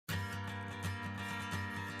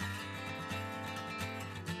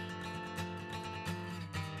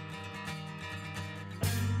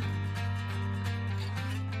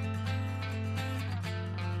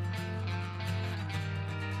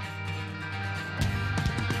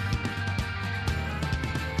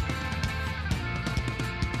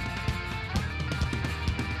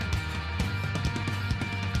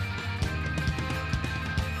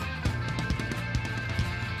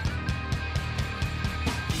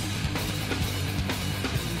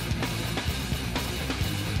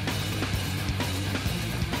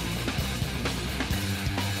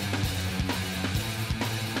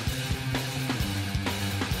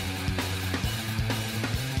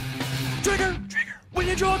When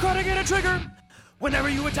you draw a card, I get a trigger. Whenever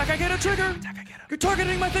you attack, I get a trigger. You're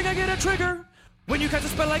targeting my thing, I get a trigger. When you cast a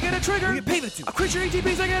spell, I get a trigger. Will you pay it to? A creature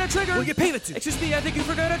ETPs, I get a trigger. Will you pay it to? Excuse me, I think you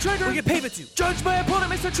forgot a trigger. Will you pay it to? Judge my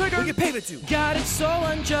opponent, Mr. Trigger. Will you pay it to? God, it's so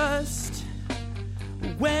unjust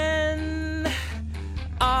when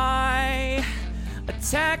I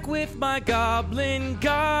attack with my goblin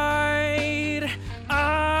guide.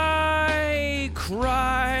 I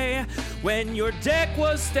cry when your deck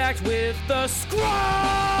was stacked with the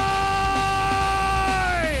scry.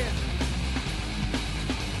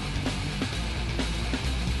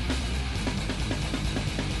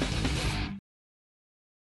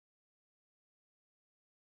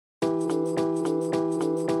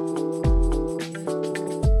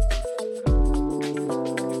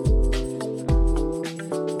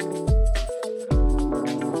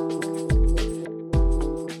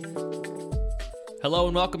 Hello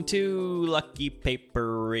and welcome to Lucky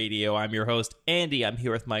Paper Radio. I'm your host, Andy. I'm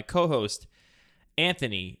here with my co-host,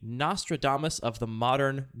 Anthony, Nostradamus of the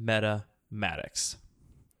modern meta Maddox.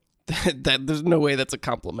 That there's no way that's a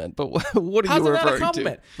compliment, but what are How's you it not a referring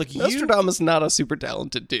compliment? to? Look, Nostradamus is not a super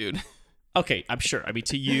talented dude. Okay, I'm sure. I mean,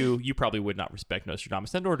 to you probably would not respect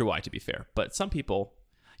Nostradamus, and nor do I, to be fair. But some people,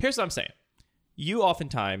 here's what I'm saying. You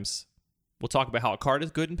oftentimes will talk about how a card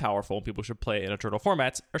is good and powerful, and people should play in eternal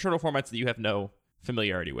formats, that you have no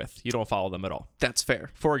familiarity with. You don't follow them at all. That's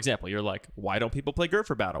fair. For example, you're like, why don't people play Gurt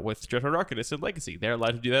for Battle with Dreadhorde Arcanist and Legacy? They're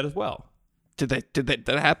allowed to do that as well. Did that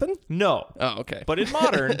happen? No. Oh, okay. But in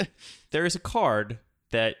Modern, there is a card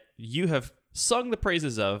that you have sung the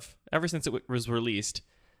praises of ever since it was released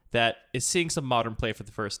that is seeing some Modern play for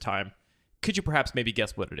the first time. Could you perhaps maybe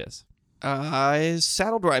guess what it is?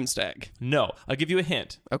 Saddled Rhymestag. No. I'll give you a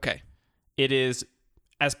hint. Okay. It is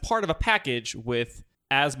as part of a package with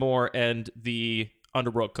Asmore and the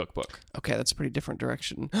Underworld Cookbook. Okay, that's a pretty different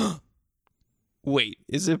direction. Wait,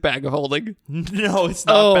 is it Bag of Holding? No, it's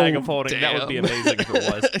not Bag of Holding. Damn. That would be amazing if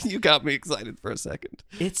it was. You got me excited for a second.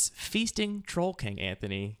 It's Feasting Troll King,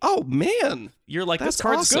 Anthony. Oh, man. You're like, That's this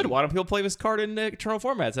card's awesome. good. Why don't people play this card in Eternal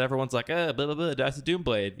formats? And everyone's like, blah, blah, blah, Dice of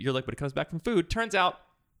Doomblade. You're like, but it comes back from food. Turns out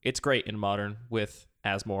it's great in Modern with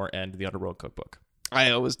Asmore and the Underworld Cookbook. I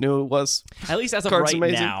always knew it was. At least as of Card's right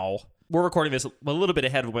amazing. now. We're recording this a little bit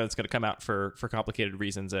ahead of when it's going to come out for complicated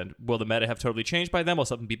reasons. And will the meta have totally changed by then? Will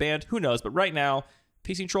something be banned? Who knows? But right now,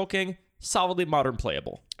 Feasting Troll King, solidly Modern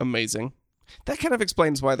playable. Amazing. That kind of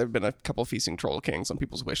explains why there have been a couple Feasting Troll Kings on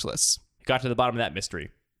people's wish lists. Got to the bottom of that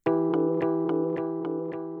mystery.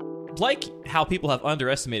 Like how people have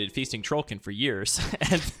underestimated Feasting Trollkin for years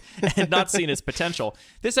and not seen its potential,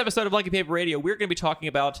 this episode of Lucky Paper Radio, we're going to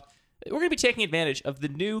be taking advantage of the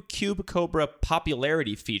new Cube Cobra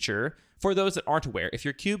popularity feature. For those that aren't aware, if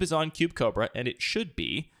your cube is on Cube Cobra, and it should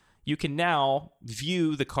be, you can now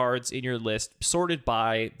view the cards in your list sorted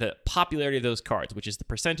by the popularity of those cards, which is the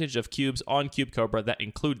percentage of cubes on Cube Cobra that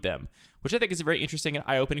include them, which I think is a very interesting and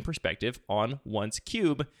eye-opening perspective on one's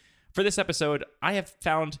cube. For this episode, I have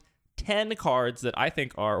found 10 cards that I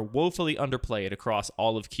think are woefully underplayed across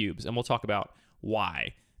all of cubes, and we'll talk about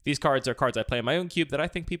why. These cards are cards I play in my own cube that I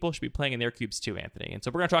think people should be playing in their cubes too, Anthony. And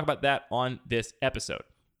so we're going to talk about that on this episode.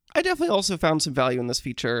 I definitely also found some value in this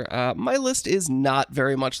feature. My list is not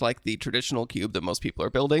very much like the traditional cube that most people are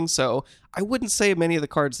building, so I wouldn't say many of the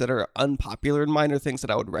cards that are unpopular in mine are things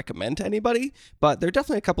that I would recommend to anybody, but there are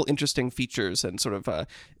definitely a couple interesting features and sort of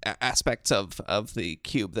aspects of the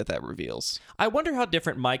cube that reveals. I wonder how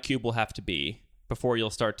different my cube will have to be before you'll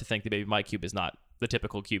start to think that maybe my cube is not the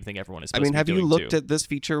typical cube thing everyone is supposed to be doing. Have you looked at this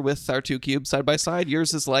feature with our two cubes side by side?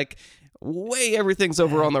 Yours is like, way everything's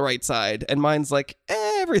over on the right side, and mine's like,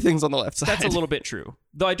 everything's on the left side. That's a little bit true.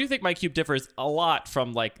 Though I do think my cube differs a lot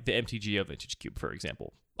from like the MTGO Vintage Cube, for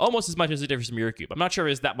example. Almost as much as it differs from your cube. I'm not sure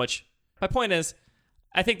it's that much. My point is,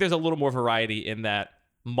 I think there's a little more variety in that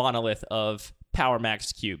monolith of power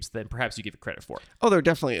maxed cubes than perhaps you give it credit for. Oh, there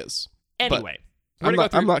definitely is. Anyway. I'm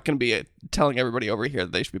not going to be telling everybody over here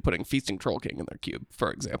that they should be putting Feasting Troll King in their cube,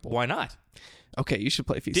 for example. Why not? Okay, you should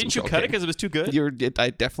play Feasting Didn't you Troll cut King. it because it was too good?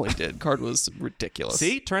 I definitely did. Card was ridiculous.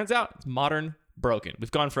 See? Turns out it's Modern broken.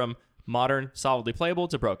 We've gone from Modern solidly playable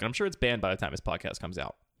to broken. I'm sure it's banned by the time this podcast comes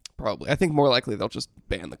out. Probably. I think more likely they'll just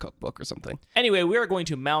ban the cookbook or something. Anyway, we are going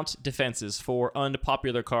to mount defenses for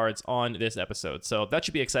unpopular cards on this episode, so that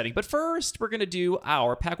should be exciting. But first, we're going to do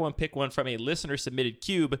our Pack One Pick One from a listener-submitted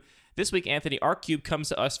cube. This week, Anthony, our cube comes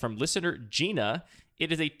to us from listener Gina.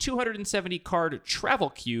 It is a 270-card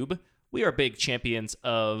travel cube. We are big champions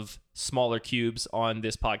of smaller cubes on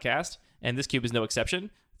this podcast, and this cube is no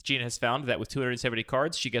exception. Gina has found that with 270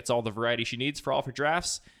 cards, she gets all the variety she needs for all of her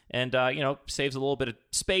drafts, and saves a little bit of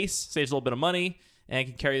space, saves a little bit of money, and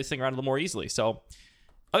can carry this thing around a little more easily. So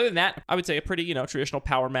Other than that, I would say a pretty, traditional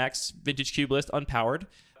Power Max vintage cube list, unpowered.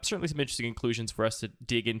 Certainly some interesting inclusions for us to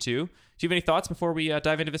dig into. Do you have any thoughts before we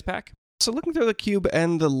dive into this pack? So looking through the cube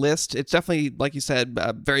and the list, it's definitely, like you said,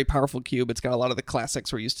 a very powerful cube. It's got a lot of the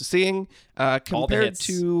classics we're used to seeing. Compared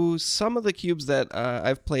to some of the cubes that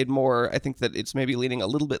I've played more, I think that it's maybe leaning a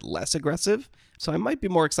little bit less aggressive. So I might be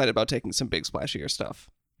more excited about taking some big splashier stuff.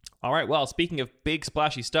 All right, well, speaking of big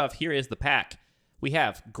splashy stuff, here is the pack. We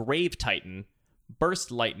have Grave Titan,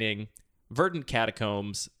 Burst Lightning, Verdant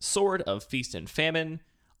Catacombs, Sword of Feast and Famine,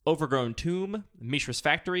 Overgrown Tomb, Mishra's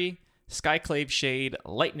Factory, Skyclave Shade,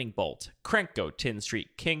 Lightning Bolt, Krenko, Tin Street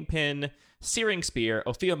Kingpin, Searing Spear,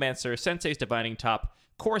 Ophiomancer, Sensei's Divining Top,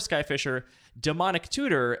 Core Skyfisher, Demonic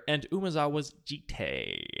Tutor, and Umezawa's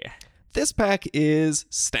Jite. This pack is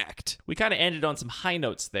stacked. We kind of ended on some high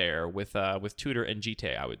notes there with Tutor and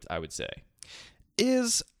Jite, I would say.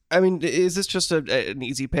 Is this just an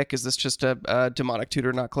easy pick? Is this just a Demonic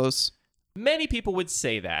Tutor not close? Many people would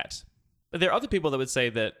say that. But there are other people that would say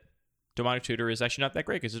that Demonic Tutor is actually not that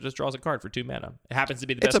great because it just draws a card for 2 mana. It happens to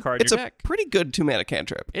be the best card in your deck. It's a pretty good 2-mana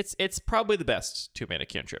cantrip. It's probably the best 2-mana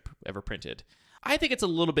cantrip ever printed. I think it's a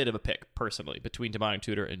little bit of a pick, personally, between Demonic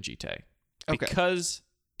Tutor and Jite. Because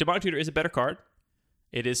Demonic Tutor is a better card.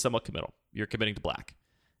 It is somewhat committal. You're committing to black.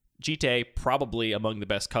 Jite, probably among the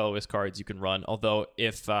best colorless cards you can run, although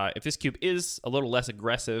if this cube is a little less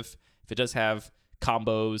aggressive, if it does have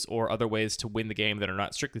combos or other ways to win the game that are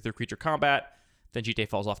not strictly through creature combat, then Jite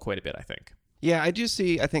falls off quite a bit, I think. Yeah, I do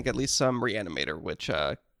see, I think, at least some Reanimator, which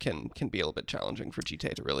can be a little bit challenging for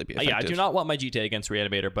Jite to really be effective. Yeah, I do not want my Jite against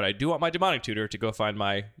Reanimator, but I do want my Demonic Tutor to go find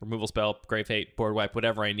my removal spell, Grave Hate, Board Wipe,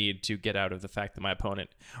 whatever I need to get out of the fact that my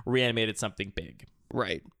opponent reanimated something big.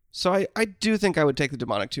 Right. So I do think I would take the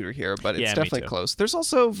Demonic Tutor here, but it's definitely close. There's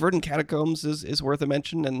also Verdant Catacombs is worth a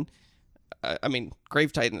mention, and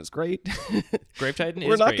Grave Titan is great. Grave Titan is great.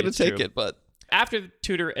 We're not going to take it, but... After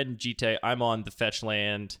Tutor and Jite, I'm on the Fetch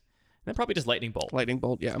Land, and then probably just Lightning Bolt. Lightning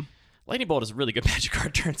Bolt, yeah. Lightning Bolt is a really good magic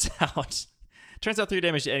card, turns out. Turns out 3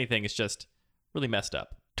 damage to anything is just really messed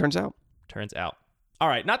up. Turns out. All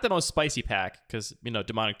right, not the most spicy pack, because,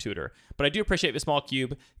 Demonic Tutor, but I do appreciate the small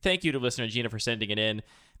cube. Thank you to listener Gina for sending it in.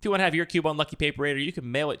 If you want to have your cube on Lucky Paper Raider, you can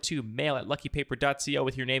mail it to mail@luckypaper.co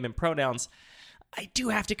with your name and pronouns. I do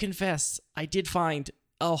have to confess, I did find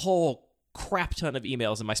a whole crap ton of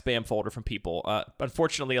emails in my spam folder from people.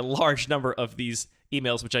 Unfortunately, a large number of these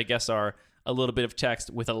emails, which I guess are a little bit of text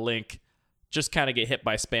with a link, just kind of get hit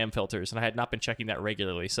by spam filters, and I had not been checking that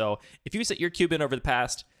regularly. So if you sent your cube in over the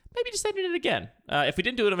past, maybe just send it in again. If we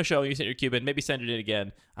didn't do it on a show and you sent your cube in, maybe send it in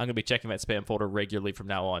again. I'm going to be checking that spam folder regularly from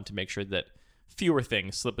now on to make sure that fewer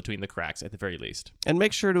things slip between the cracks at the very least. And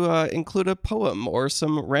make sure to include a poem or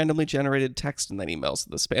some randomly generated text in that email so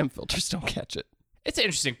the spam filters don't catch it. It's an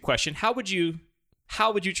interesting question. How would you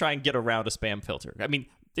try and get around a spam filter? I mean,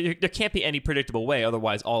 there can't be any predictable way.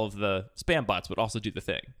 Otherwise, all of the spam bots would also do the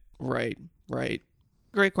thing. Right. Great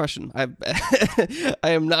question. I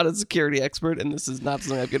am not a security expert, and this is not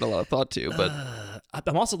something I've given a lot of thought to. But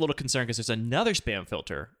I'm also a little concerned because there's another spam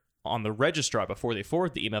filter on the registrar before they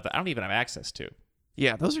forward the email that I don't even have access to.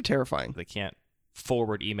 Yeah, those are terrifying. They can't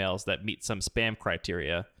forward emails that meet some spam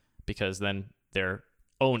criteria because then their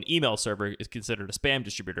own email server is considered a spam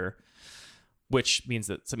distributor, which means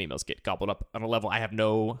that some emails get gobbled up on a level I have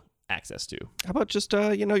no access to. How about just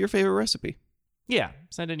your favorite recipe? Yeah,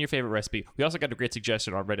 send in your favorite recipe. We also got a great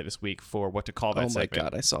suggestion on Reddit this week for what to call that segment. Oh my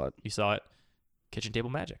god, I saw it. You saw it? Kitchen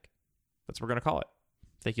Table Magic. That's what we're going to call it.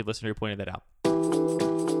 Thank you, listener, who pointed that out.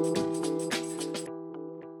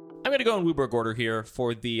 I'm going to go in Wooburg order here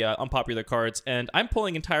for the unpopular cards, and I'm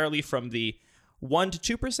pulling entirely from the 1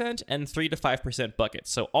 to 2% and 3 to 5% buckets.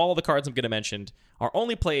 So all the cards I'm going to mention are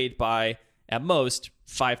only played by, at most,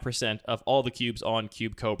 5% of all the cubes on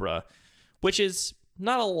Cube Cobra, which is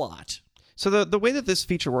not a lot. So the way that this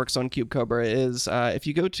feature works on Cube Cobra is if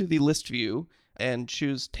you go to the list view and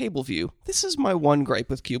choose table view. This is my one gripe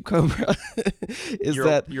with Cube Cobra.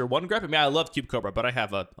 Your one gripe? I mean, I love Cube Cobra, but I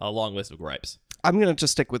have a long list of gripes. I'm going to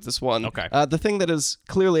just stick with this one. Okay. The thing that is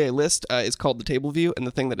clearly a list is called the table view, and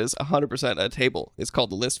the thing that is 100% a table is called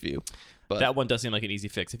the list view. But that one does seem like an easy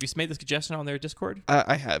fix. Have you made this suggestion on their Discord?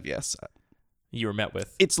 I have, yes. You were met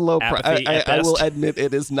with it's low apathy at best. I will admit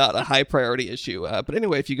it is not a high priority issue. But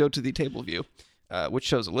anyway, if you go to the table view, which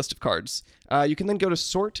shows a list of cards, you can then go to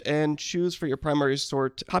sort and choose for your primary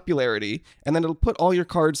sort popularity, and then it'll put all your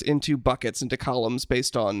cards into buckets, into columns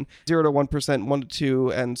based on 0 to 1%, 1 to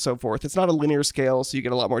 2, and so forth. It's not a linear scale, so you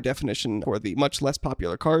get a lot more definition for the much less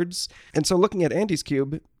popular cards. And so looking at Andy's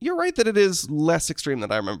cube, you're right that it is less extreme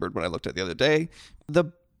than I remembered when I looked at it the other day. The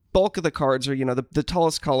bulk of the cards are, the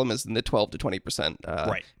tallest column is in the 12 to 20%.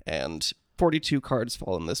 Right. And 42 cards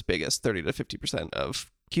fall in this biggest 30 to 50%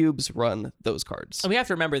 of cubes run those cards. And we have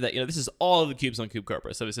to remember that, this is all of the cubes on Cube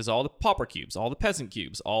Cobra. So this is all the Pauper cubes, all the Peasant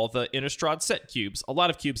cubes, all the Innistrad set cubes, a lot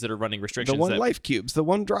of cubes that are running restrictions. The one life cubes, the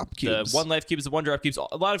one drop cubes. The one life cubes, the one drop cubes,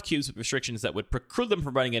 a lot of cubes with restrictions that would preclude them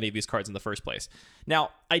from running any of these cards in the first place.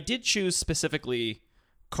 Now, I did choose specifically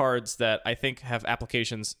cards that I think have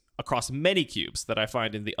applications across many cubes that I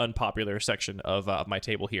find in the unpopular section of my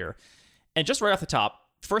table here. And just right off the top,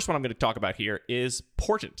 the first one I'm going to talk about here is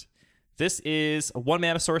Portent. This is a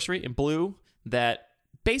 1-mana sorcery in blue that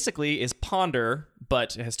basically is Ponder,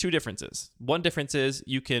 but it has two differences. One difference is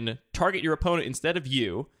you can target your opponent instead of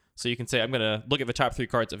you. So you can say, I'm going to look at the top 3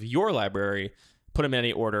 cards of your library, put them in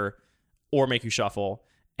any order, or make you shuffle.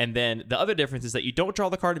 And then the other difference is that you don't draw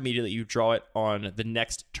the card immediately, you draw it on the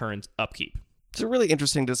next turn's upkeep. It's a really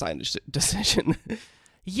interesting design decision.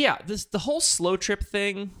 Yeah, the whole slow trip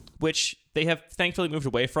thing, which they have thankfully moved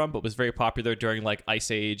away from, but was very popular during like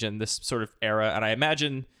Ice Age and this sort of era. And I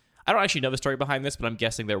imagine, I don't actually know the story behind this, but I'm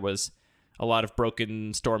guessing there was a lot of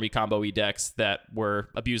broken Stormy combo-y decks that were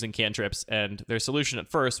abusing cantrips. And their solution at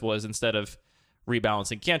first was, instead of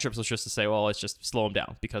rebalancing cantrips, was just to say, well, let's just slow them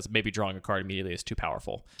down because maybe drawing a card immediately is too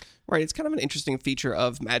powerful. Right. It's kind of an interesting feature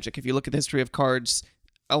of Magic. If you look at the history of cards,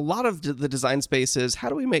 a lot of the design space is, how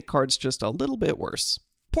do we make cards just a little bit worse?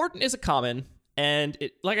 Portent is a common, and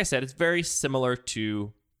like I said, it's very similar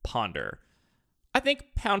to Ponder. I think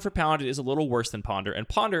pound for pound, it is a little worse than Ponder, and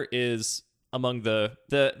Ponder is among the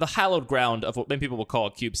hallowed ground of what many people will call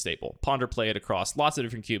a cube staple. Ponder played across lots of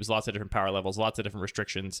different cubes, lots of different power levels, lots of different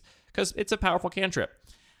restrictions, because it's a powerful cantrip.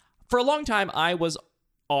 For a long time, I was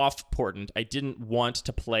off Portent. I didn't want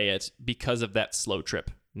to play it because of that slow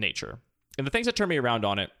trip nature. And the things that turn me around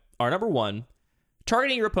on it are, number one,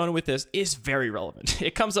 targeting your opponent with this is very relevant.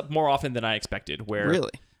 It comes up more often than I expected.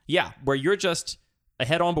 Really? Yeah, where you're just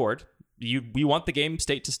ahead on board. We want the game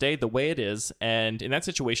state to stay the way it is. And in that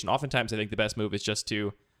situation, oftentimes I think the best move is just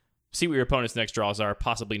to see what your opponent's next draws are,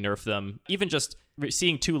 possibly nerf them. Even just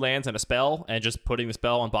seeing 2 lands and a spell and just putting the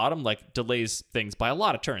spell on bottom like delays things by a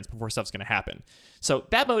lot of turns before stuff's going to happen. So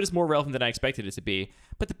that mode is more relevant than I expected it to be.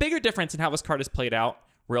 But the bigger difference in how this card is played out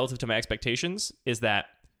relative to my expectations is that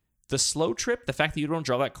the slow trip, the fact that you don't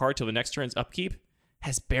draw that card till the next turn's upkeep,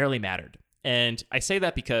 has barely mattered. And I say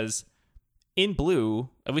that because in blue,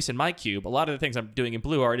 at least in my cube, a lot of the things I'm doing in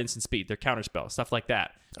blue are at instant speed. They're counterspell, stuff like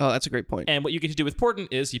that. Oh, that's a great point. And what you get to do with Portent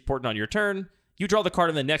is you Portent on your turn, you draw the card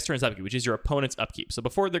on the next turn's upkeep, which is your opponent's upkeep. So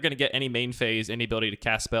before they're going to get any main phase, any ability to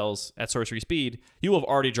cast spells at sorcery speed, you will have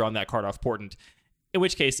already drawn that card off Portent, in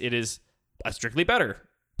which case it is a strictly better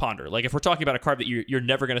Ponder. Like if we're talking about a card that you're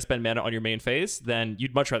never going to spend mana on your main phase, then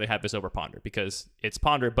you'd much rather have this over Ponder because it's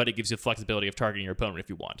Ponder, but it gives you the flexibility of targeting your opponent if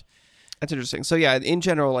you want. That's interesting. So yeah, in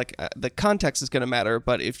general, like the context is going to matter,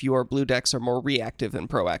 but if your blue decks are more reactive than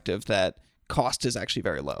proactive, that cost is actually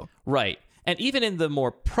very low. Right. And even in the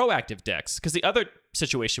more proactive decks, because the other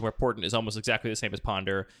situation where Portent is almost exactly the same as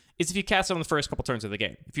Ponder is if you cast it on the first couple turns of the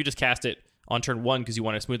game. If you just cast it on turn 1 because you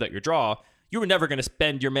want to smooth out your draw, you were never going to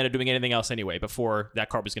spend your mana doing anything else anyway before that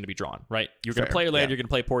card was going to be drawn, right? You're going to play your land, You're going to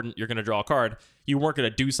play Portent, you're going to draw a card. You weren't going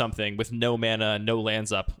to do something with no mana, no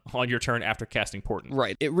lands up on your turn after casting Portent.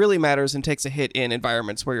 Right. It really matters and takes a hit in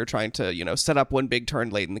environments where you're trying to, set up one big turn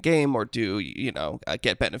late in the game or do,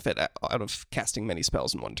 get benefit out of casting many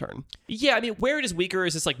spells in one turn. Yeah, I mean, where it is weaker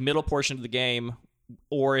is this like middle portion of the game,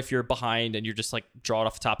 or if you're behind and you're just like draw it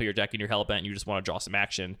off the top of your deck and you're hellbent and you just want to draw some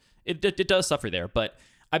action. It does suffer there, but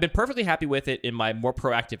I've been perfectly happy with it in my more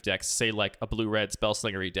proactive decks, say like a blue-red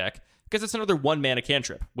Spellslingery deck, because it's another 1-mana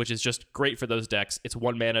cantrip, which is just great for those decks. It's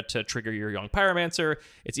 1 mana to trigger your Young Pyromancer.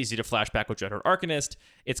 It's easy to flashback with Dreadhorde Arcanist.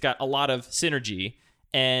 It's got a lot of synergy.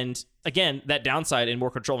 And again, that downside in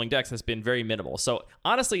more controlling decks has been very minimal. So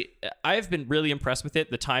honestly, I've been really impressed with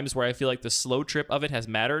it. The times where I feel like the slow trip of it has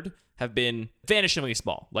mattered have been vanishingly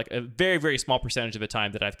small. Like a very, very small percentage of the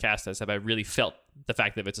time that I've cast this have I really felt the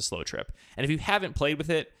fact that it's a slow trip. And if you haven't played with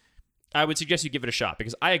it, I would suggest you give it a shot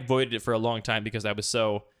because I avoided it for a long time because I was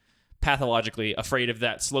so pathologically afraid of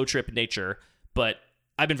that slow trip nature. But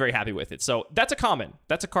I've been very happy with it. So that's a common.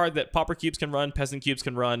 That's a card that Pauper cubes can run, Peasant cubes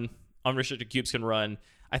can run, unrestricted cubes can run.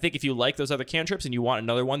 I think if you like those other cantrips and you want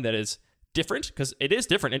another one that is different, because it is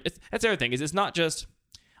different. And that's the other thing, is it's not just...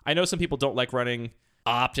 I know some people don't like running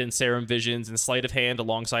Opt and Serum Visions and Sleight of Hand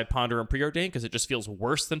alongside Ponder and Preordain because it just feels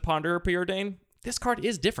worse than Ponder or Preordain. This card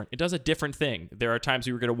is different. It does a different thing. There are times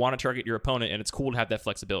you're going to want to target your opponent, and it's cool to have that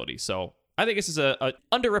flexibility. So I think this is a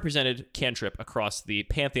underrepresented cantrip across the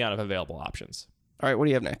pantheon of available options. All right, what do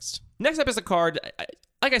you have next? Next up is a card...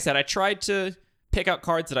 Like I said, I tried to pick out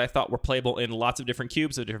cards that I thought were playable in lots of different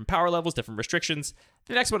cubes of different power levels, different restrictions.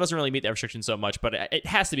 The next one doesn't really meet that restriction so much, but it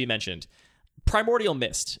has to be mentioned. Primordial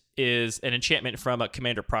Mist is an enchantment from a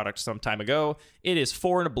Commander product some time ago. It is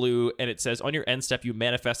 4 and a blue, and it says on your end step, you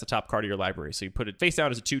manifest the top card of your library. So you put it face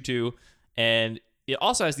down as a 2/2, and it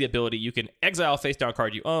also has the ability you can exile a face down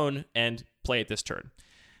card you own and play it this turn.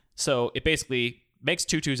 So it basically makes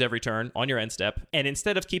 2/2s every turn on your end step, and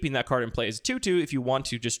instead of keeping that card in play as a 2/2, if you want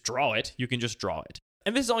to just draw it, you can just draw it.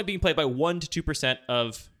 And this is only being played by 1 to 2%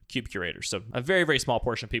 of cube curators, so a very, very small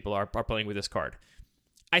portion of people are playing with this card.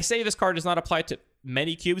 I say this card does not apply to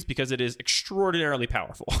many cubes because it is extraordinarily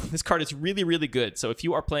powerful. This card is really, really good. So if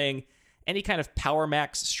you are playing any kind of power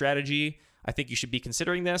max strategy, I think you should be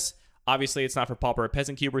considering this. Obviously, it's not for pauper or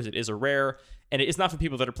peasant cubers. It is a rare, and it is not for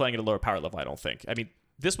people that are playing at a lower power level, I don't think. I mean,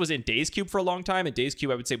 this was in Daze Cube for a long time, and Daze Cube,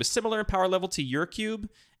 I would say, was similar in power level to your cube,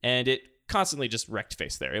 and it constantly just wrecked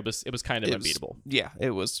face there. It was kind of unbeatable. Yeah,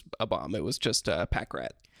 it was a bomb. It was just a pack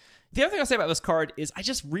rat. The other thing I'll say about this card is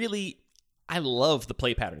I love the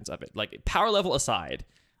play patterns of it. Like, power level aside,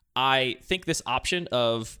 I think this option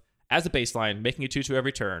of, as a baseline, making a 2/2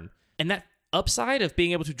 every turn, and that upside of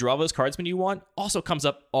being able to draw those cards when you want also comes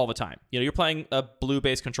up all the time. You know, you're playing a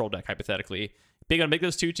blue-based control deck, hypothetically. Being able to make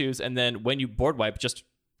those 2/2s, and then when you board wipe, just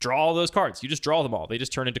draw all those cards. You just draw them all. They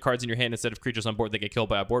just turn into cards in your hand instead of creatures on board that get killed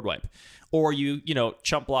by a board wipe. Or you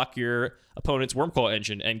chump block your opponent's Wormcoil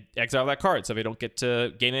Engine and exile that card so they don't get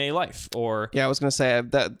to gain any life. Or yeah, I was going to say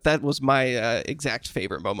that was my exact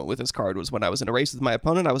favorite moment with this card was when I was in a race with my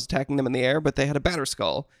opponent. I was attacking them in the air, but they had a Batter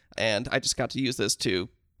Skull, and I just got to use this to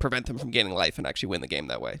prevent them from gaining life and actually win the game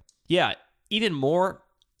that way. Yeah, even more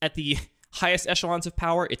at the highest echelons of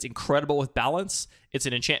power, it's incredible with balance. It's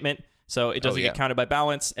an enchantment, so it doesn't get counted by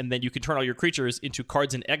balance, and then you can turn all your creatures into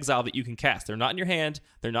cards in exile that you can cast. They're not in your hand,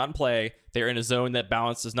 they're not in play, they're in a zone that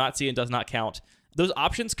balance does not see and does not count. Those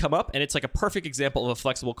options come up, and it's like a perfect example of a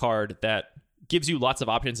flexible card that gives you lots of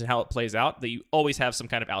options in how it plays out that you always have some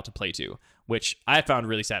kind of out to play to, which I found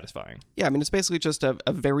really satisfying. Yeah, I mean, it's basically just a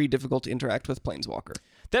very difficult to interact with Planeswalker.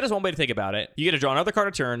 That is one way to think about it. You get to draw another card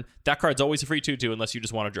a turn. That card's always a free 2/2 unless you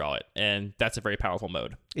just want to draw it, and that's a very powerful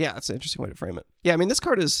mode. Yeah, it's an interesting way to frame it. Yeah, I mean, this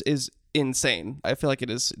card is insane. I feel like it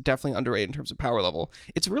is definitely underrated in terms of power level.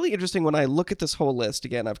 It's really interesting when I look at this whole list.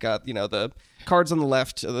 Again, I've got, the cards on the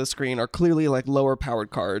left of the screen are clearly like lower powered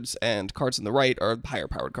cards, and cards on the right are higher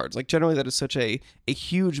powered cards. Like, generally that is such a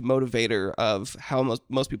huge motivator of how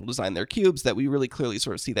most people design their cubes that we really clearly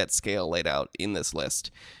sort of see that scale laid out in this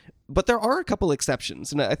list. But there are a couple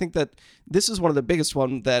exceptions, and I think that this is one of the biggest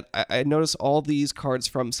one that I notice all these cards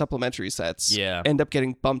from supplementary sets end up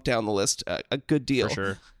getting bumped down the list a good deal. For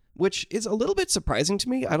sure. Which is a little bit surprising to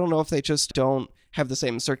me. I don't know if they just don't have the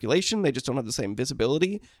same circulation, they just don't have the same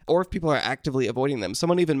visibility, or if people are actively avoiding them.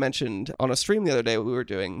 Someone even mentioned on a stream the other day we were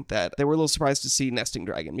doing that they were a little surprised to see Nesting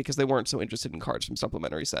Dragon because they weren't so interested in cards from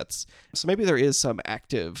supplementary sets. So maybe there is some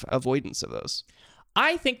active avoidance of those.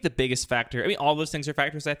 I think the biggest factor, all those things are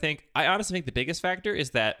factors, I think. I honestly think the biggest factor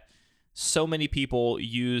is that so many people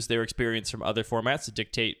use their experience from other formats to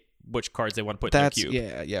dictate which cards they want to put in their cube.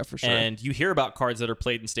 Yeah, for sure. And you hear about cards that are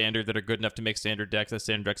played in Standard that are good enough to make Standard decks, that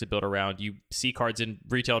Standard decks are built around. You see cards in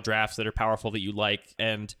retail drafts that are powerful that you like,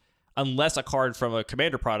 and unless a card from a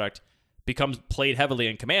Commander product becomes played heavily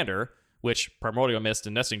in Commander, which Primordial Mist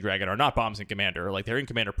and Nesting Dragon are not bombs in Commander, like they're in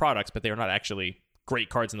Commander products, but they are not actually great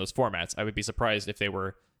cards in those formats. I would be surprised if they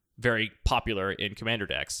were very popular in Commander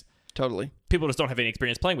decks. Totally. People just don't have any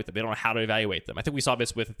experience playing with them. They don't know how to evaluate them. I think we saw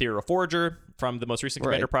this with Ethereal Forager from the most recent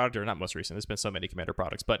Commander product, or not most recent. There's been so many Commander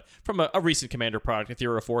products, but from a recent Commander product,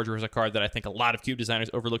 Ethereal Forager is a card that I think a lot of cube designers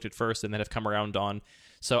overlooked at first and then have come around on.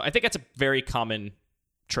 So I think that's a very common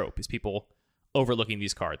trope, is people overlooking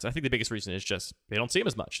these cards. I think the biggest reason is just they don't see them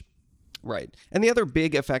as much. Right. And the other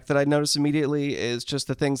big effect that I noticed immediately is just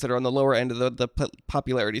the things that are on the lower end of the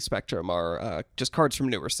popularity spectrum are just cards from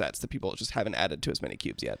newer sets that people just haven't added to as many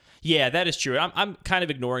cubes yet. Yeah, that is true. I'm kind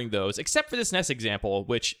of ignoring those, except for this next example,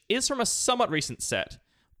 which is from a somewhat recent set,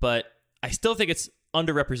 but I still think it's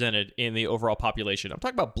underrepresented in the overall population. I'm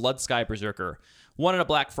talking about Bloodsky Berserker. 1 and a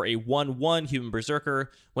black for a 1/1 human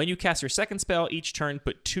Berserker. When you cast your second spell each turn,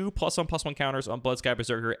 put 2 +1/+1 counters on Bloodsky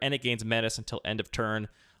Berserker, and it gains menace until end of turn.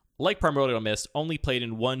 Like Primordial Mist, only played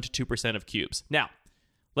in 1 to 2% of cubes. Now,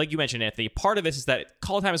 like you mentioned, Anthony, part of this is that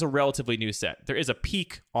Call of Time is a relatively new set. There is a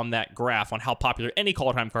peak on that graph on how popular any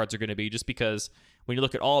Call of Time cards are going to be, just because when you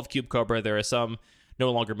look at all of Cube Cobra, there are some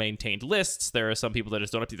no longer maintained lists. There are some people that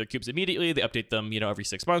just don't update their cubes immediately. They update them, every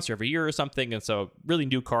 6 months or every year or something, and so really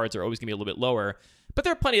new cards are always going to be a little bit lower. But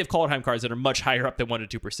there are plenty of Call of Time cards that are much higher up than 1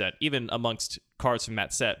 to 2%. Even amongst cards from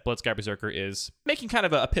that set, Bloodsky Berserker is making kind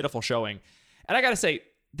of a pitiful showing. And I gotta say,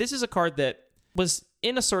 this is a card that was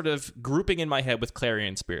in a sort of grouping in my head with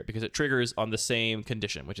Clarion Spirit because it triggers on the same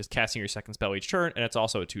condition, which is casting your second spell each turn, and it's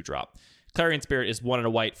also a 2-drop. Clarion Spirit is 1 and a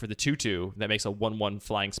white for the 2/2 that makes a 1/1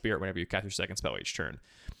 flying spirit whenever you cast your second spell each turn.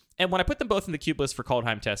 And when I put them both in the cube list for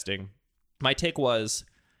Kaldheim testing, my take was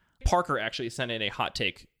Parker actually sent in a hot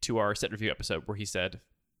take to our set review episode where he said,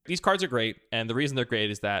 these cards are great, and the reason they're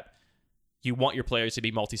great is that you want your players to be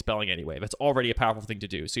multi-spelling anyway. That's already a powerful thing to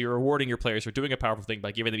do. So you're rewarding your players for doing a powerful thing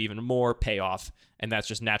by giving them even more payoff, and that's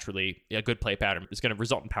just naturally a good play pattern. It's going to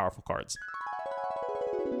result in powerful cards.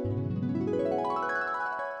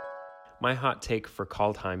 My hot take for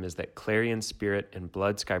Kaldheim is that Clarion Spirit and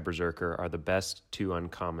Bloodsky Berserker are the best 2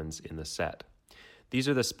 uncommons in the set. These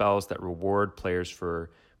are the spells that reward players for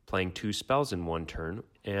playing 2 spells in one turn,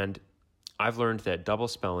 and I've learned that double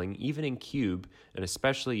spelling, even in cube, and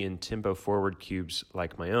especially in tempo forward cubes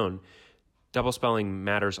like my own, double spelling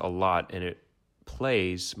matters a lot and it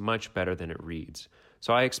plays much better than it reads.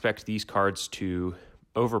 So I expect these cards to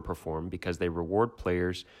overperform because they reward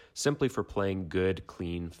players simply for playing good,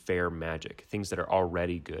 clean, fair Magic, things that are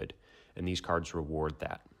already good, and these cards reward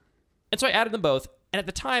that. And so I added them both, and at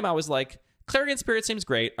the time I was like, Clarion Spirit seems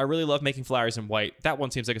great. I really love making flowers in white. That one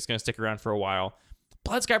seems like it's going to stick around for a while.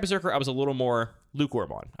 Bloodsky Berserker, I was a little more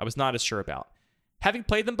lukewarm on. I was not as sure about. Having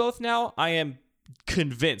played them both now, I am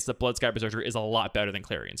convinced that Bloodsky Berserker is a lot better than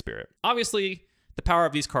Clarion Spirit. Obviously, the power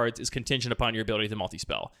of these cards is contingent upon your ability to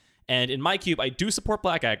multi-spell. And in my cube, I do support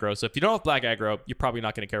black aggro, so if you don't have black aggro, you're probably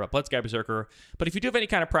not going to care about Bloodsky Berserker. But if you do have any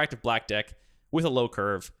kind of proactive black deck with a low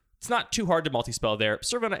curve, it's not too hard to multi-spell there,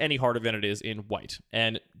 certainly not any harder than it is in white.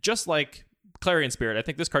 And just like Clarion Spirit, I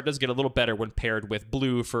think this card does get a little better when paired with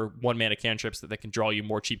blue for 1-mana cantrips that they can draw you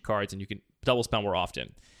more cheap cards and you can double spell more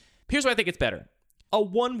often. Here's why I think it's better. A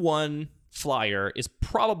 1/1 flyer is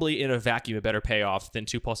probably in a vacuum a better payoff than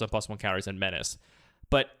 2+1/+1 counters and Menace.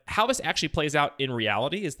 But how this actually plays out in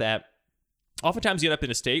reality is that oftentimes you end up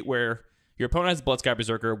in a state where your opponent has a Bloodsky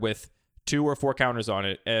Berserker with 2 or 4 counters on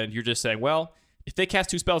it, and you're just saying, well, if they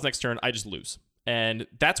cast 2 spells next turn, I just lose. And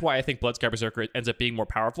that's why I think Bloodsky Berserker ends up being more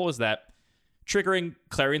powerful, is that triggering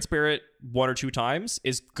Clarion Spirit 1 or 2 times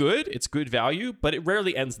is good. It's good value, but it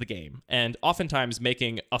rarely ends the game. And oftentimes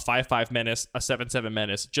making a 5/5 Menace, a 7/7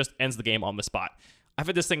 Menace just ends the game on the spot. I've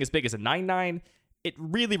had this thing as big as a 9/9. It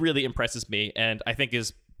really, really impresses me, and I think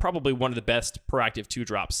is probably one of the best proactive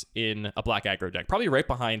 2-drops in a black aggro deck. Probably right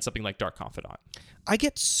behind something like Dark Confidant. I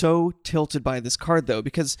get so tilted by this card, though,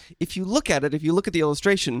 because if you look at it, if you look at the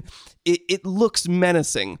illustration, it looks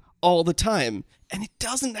menacing all the time, and it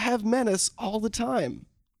doesn't have menace all the time.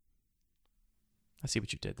 I see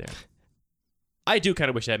what you did there. I do kind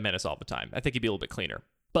of wish it had menace all the time. I think it'd be a little bit cleaner.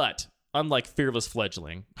 But unlike Fearless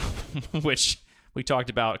Fledgling, which we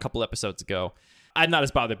talked about a couple episodes ago, I'm not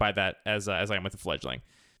as bothered by that as I am with the Fledgling.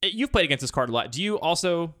 You've played against this card a lot. Do you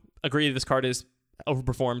also agree that this card is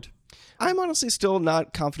overperformed? I'm honestly still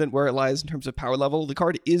not confident where it lies in terms of power level. The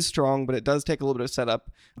card is strong, but it does take a little bit of setup.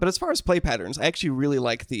 But as far as play patterns, I actually really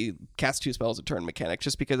like the cast 2 spells a turn mechanic,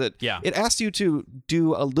 just because it asks you to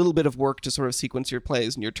do a little bit of work to sort of sequence your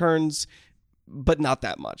plays and your turns, but not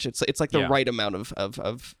that much. It's like the right amount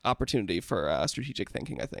of opportunity for strategic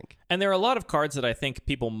thinking, I think. And there are a lot of cards that I think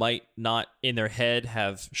people might not in their head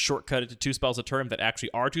have shortcutted to 2 spells a turn that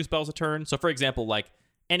actually are 2 spells a turn. So for example, like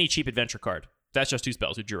any cheap adventure card, that's just 2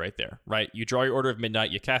 spells you drew right there, right? You draw your Order of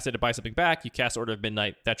Midnight, you cast it to buy something back, you cast Order of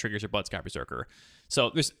Midnight, that triggers your Bloodsky Berserker. So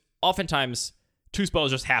there's oftentimes 2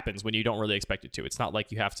 spells just happens when you don't really expect it to. It's not like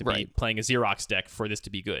you have to be playing a Xerox deck for this to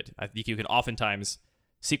be good. I think you can oftentimes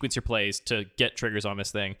sequence your plays to get triggers on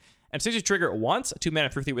this thing. And since you trigger it once, a 2-mana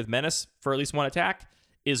 3/3 with Menace for at least 1 attack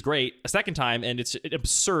is great. A second time, and it's an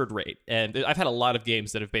absurd rate. And I've had a lot of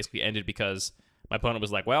games that have basically ended because my opponent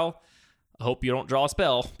was like, well, I hope you don't draw a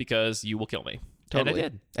spell because you will kill me. Totally. And I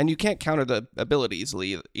did. And you can't counter the ability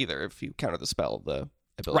easily either. If you counter the spell, the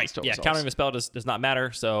ability still resolves. Countering the spell does not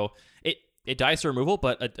matter. So it dies to removal,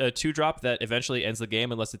 but a 2-drop that eventually ends the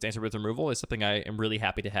game unless it's answered with removal is something I am really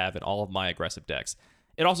happy to have in all of my aggressive decks.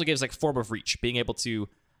 It also gives like form of reach, being able to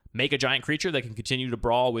make a giant creature that can continue to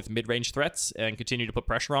brawl with mid-range threats and continue to put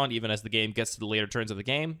pressure on even as the game gets to the later turns of the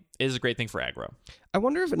game is a great thing for aggro. I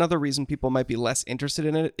wonder if another reason people might be less interested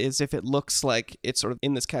in it is if it looks like it's sort of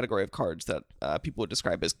in this category of cards that people would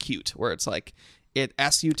describe as cute, where it's like it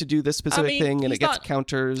asks you to do this specific thing and it gets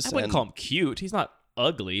counters. I wouldn't call him cute. He's not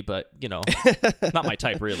ugly, but, not my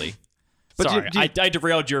type, really. But sorry, I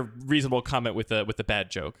derailed your reasonable comment with a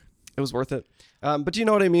bad joke. It was worth it. But do you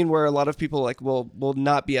know what I mean? Where a lot of people will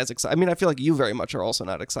not be as excited. I mean, I feel like you very much are also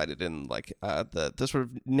not excited in the sort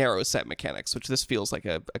of narrow set mechanics, which this feels like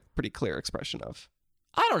a pretty clear expression of.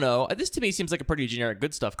 I don't know. This to me seems like a pretty generic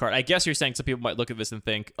good stuff card. I guess you're saying some people might look at this and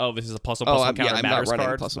think, oh, this is a plus one Oh, counter I'm not matters running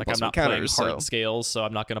card. plus one I'm not counters, playing Heart so- Scales, so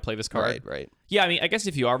I'm not going to play this card. Right. Yeah, I mean, I guess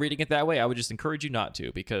if you are reading it that way, I would just encourage you not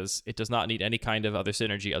to, because it does not need any kind of other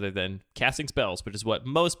synergy other than casting spells, which is what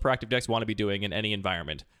most proactive decks want to be doing in any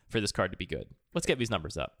environment for this card to be good. Let's get these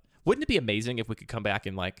numbers up. Wouldn't it be amazing if we could come back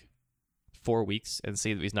in like 4 weeks and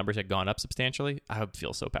see that these numbers had gone up substantially? I would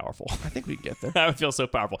feel so powerful. I think we get there. I would feel so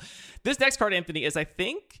powerful. This next card, Anthony, is, I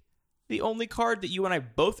think, the only card that you and I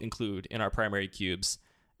both include in our primary cubes.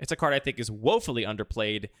 It's a card I think is woefully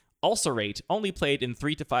underplayed. Ulcerate, only played in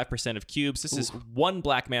 3 to 5% of cubes. This is 1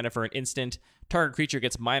 black mana for an instant. Target creature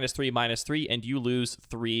gets -3/-3, and you lose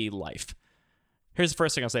 3 life. Here's the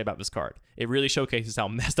first thing I'll say about this card. It really showcases how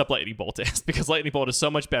messed up Lightning Bolt is, because Lightning Bolt is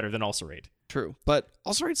so much better than Ulcerate. True, but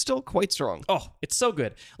Ulcerate's still quite strong. Oh, it's so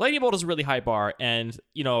good. Lightning Bolt is a really high bar, and,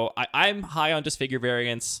 you know, I'm high on Disfigure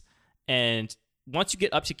variants, and once you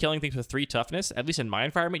get up to killing things with 3 toughness, at least in my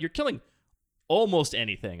environment, you're killing almost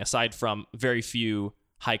anything aside from very few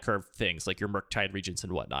high curve things like your Murktide Regents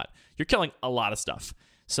and whatnot. You're killing a lot of stuff.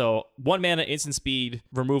 So 1 mana, instant speed,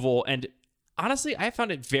 removal, and honestly, I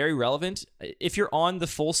found it very relevant. If you're on the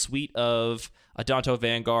full suite of Adanto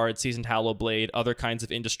Vanguard, Seasoned Hallowblade, other kinds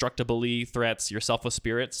of indestructible threats, your Selfless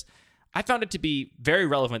Spirits, I found it to be very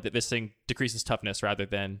relevant that this thing decreases toughness rather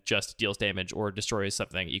than just deals damage or destroys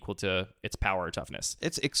something equal to its power or toughness.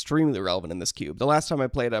 It's extremely relevant in this cube. The last time I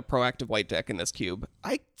played a proactive white deck in this cube,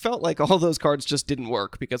 I felt like all those cards just didn't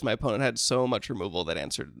work because my opponent had so much removal that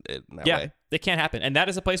answered it in that way. It can't happen. And that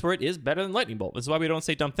is a place where it is better than Lightning Bolt. This is why we don't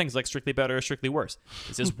say dumb things like strictly better or strictly worse.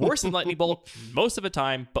 This is worse than Lightning Bolt most of the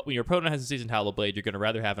time, but when your opponent has a Seasoned Hallowblade, you're going to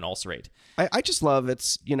rather have an Ulcerate. I just love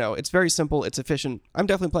it's very simple, it's efficient. I'm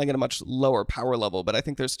definitely playing at a much lower power level, but I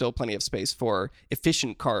think there's still plenty of space for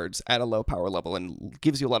efficient cards at a low power level and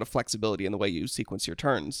gives you a lot of flexibility in the way you sequence your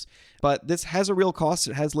turns. But this has a real cost,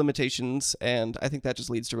 it has limitations, and I think that just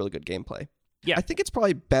leads to really good gameplay. Yeah. I think it's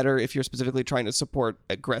probably better if you're specifically trying to support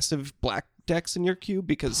aggressive black decks in your cube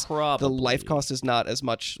because the life cost is not as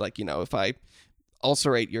much. Like, if I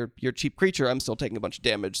ulcerate your cheap creature, I'm still taking a bunch of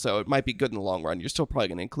damage, so it might be good in the long run. You're still probably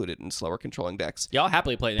going to include it in slower controlling decks. Yeah, I'll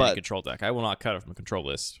happily play it in a control deck. I will not cut it from a control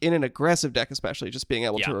list. In an aggressive deck especially, just being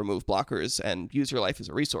able to remove blockers and use your life as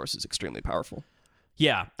a resource is extremely powerful.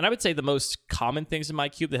 Yeah, and I would say the most common things in my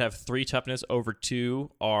cube that have 3 toughness over 2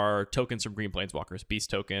 are tokens from Green Planeswalkers, beast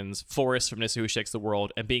tokens, forests from Nissa Who Shakes the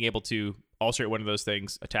World, and being able to ulcerate one of those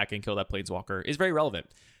things, attack and kill that Planeswalker is very relevant.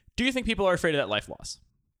 Do you think people are afraid of that life loss?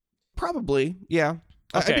 Probably, yeah.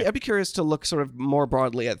 Okay. I'd be curious to look sort of more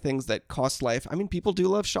broadly at things that cost life. I mean, people do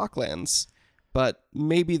love shocklands, but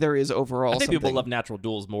maybe there is overall I think something... people love natural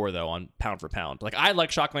duels more, though, on pound for pound. Like, I like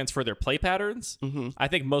shocklands for their play patterns. Mm-hmm. I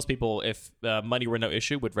think most people, if money were no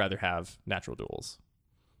issue, would rather have natural duels.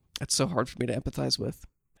 That's so hard for me to empathize with.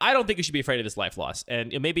 I don't think you should be afraid of this life loss.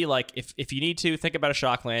 And it may be like, if you need to, think about a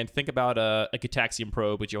shockland, think about a Gitaxian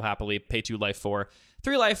Probe, which you'll happily pay 2 life for.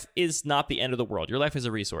 3 life is not the end of the world. Your life is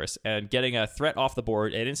a resource, and getting a threat off the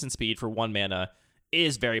board at instant speed for 1 mana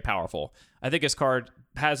is very powerful. I think this card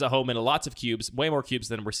has a home in lots of cubes, way more cubes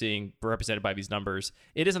than we're seeing represented by these numbers.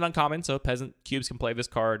 It is an uncommon, so peasant cubes can play this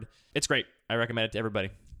card. It's great. I recommend it to everybody.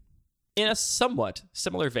 In a somewhat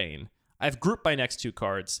similar vein, I've grouped my next 2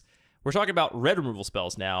 cards. We're talking about red removal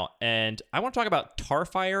spells now, and I want to talk about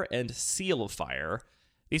Tarfire and Seal of Fire.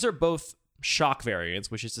 These are both shock variants,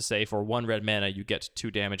 which is to say for 1 red mana, you get 2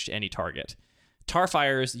 damage to any target.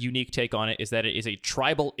 Tarfire's unique take on it is that it is a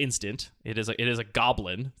tribal instant. It is a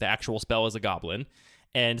goblin. The actual spell is a goblin.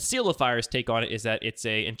 And Seal of Fire's take on it is that it's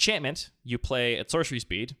a enchantment you play at sorcery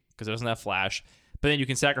speed, because it doesn't have flash, but then you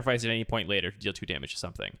can sacrifice it at any point later to deal 2 damage to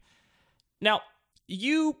something. Now,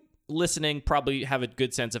 you listening probably have a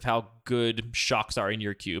good sense of how good shocks are in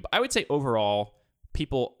your cube. I would say overall,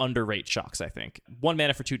 people underrate shocks, I think. 1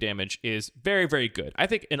 mana for 2 damage is very, very good. I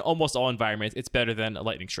think in almost all environments, it's better than a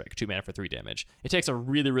Lightning Strike, 2 mana for 3 damage. It takes a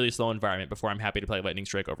really, really slow environment before I'm happy to play Lightning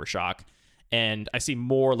Strike over shock. And I see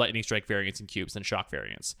more Lightning Strike variants in cubes than shock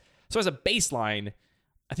variants. So as a baseline,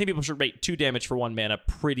 I think people should rate 2 damage for 1 mana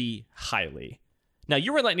pretty highly. Now,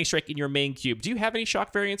 you were Lightning Strike in your main cube. Do you have any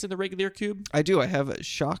shock variants in the regular cube? I do. I have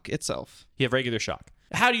shock itself. You have regular shock.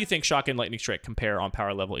 How do you think shock and Lightning Strike compare on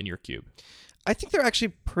power level in your cube? I think they're actually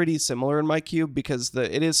pretty similar in my cube because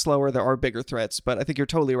it is slower, there are bigger threats, but I think you're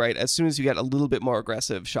totally right. As soon as you get a little bit more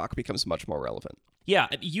aggressive, shock becomes much more relevant. Yeah,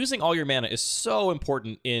 using all your mana is so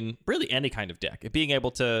important in really any kind of deck. Being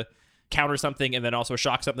able to counter something and then also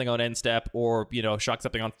shock something on end step, or, shock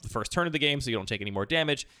something on the first turn of the game so you don't take any more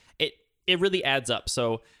damage. It really adds up.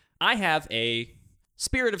 So I have a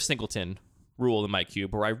Spirit of Singleton rule in my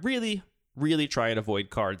cube where I really really try and avoid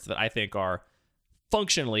cards that I think are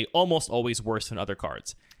functionally almost always worse than other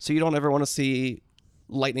cards. So you don't ever want to see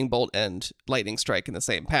Lightning Bolt and Lightning Strike in the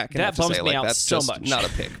same pack. And That have to bums say, me out that's so just much. not a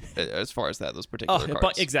pick as far as those particular cards.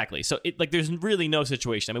 But exactly. So there's really no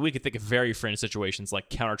situation. I mean, we could think of very fringe situations like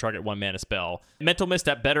counter target 1-mana spell. Mental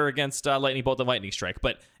Misstep better against Lightning Bolt than Lightning Strike.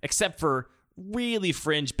 But except for really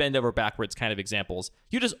fringe bend over backwards kind of examples,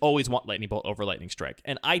 you just always want Lightning Bolt over Lightning Strike.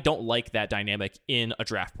 And I don't like that dynamic in a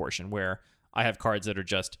draft portion where I have cards that are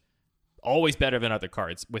just always better than other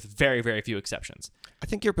cards with very, very few exceptions. I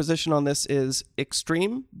think your position on this is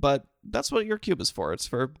extreme, but that's what your cube is for. It's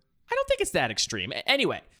for... I don't think it's that extreme.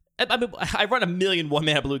 Anyway, I run a million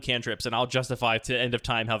 1-mana blue cantrips, and I'll justify to end of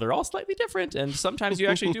time how they're all slightly different, and sometimes you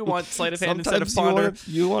actually do want Sleight of Hand instead of Ponder.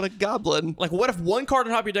 You want a goblin. Like, what if one card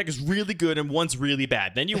on top of your deck is really good and one's really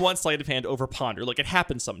bad? Then you want Sleight of Hand over Ponder. Like, it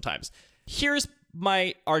happens sometimes. Here's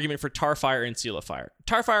my argument for Tarfire and Seal of Fire.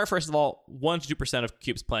 Tarfire, first of all, 1 to 2% of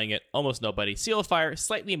cubes playing it, almost nobody. Seal of Fire,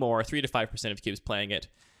 slightly more, 3 to 5% of cubes playing it.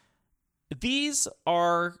 These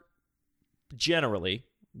are generally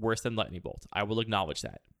worse than Lightning Bolt. I will acknowledge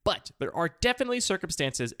that. But there are definitely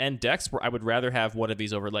circumstances and decks where I would rather have one of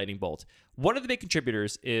these over Lightning Bolt. One of the big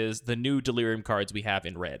contributors is the new Delirium cards we have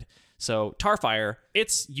in red. So Tarfire,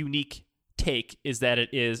 its unique take is that it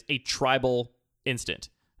is a tribal instant.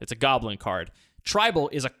 It's a goblin card. Tribal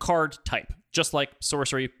is a card type, just like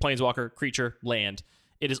sorcery, planeswalker, creature, land.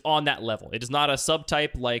 It is on that level. It is not a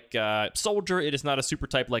subtype like soldier. It is not a super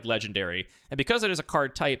type like legendary. And because it is a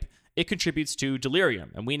card type, it contributes to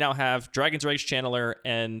Delirium. And we now have Dragon's Rage Channeler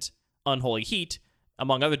and Unholy Heat,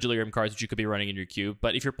 among other Delirium cards that you could be running in your cube.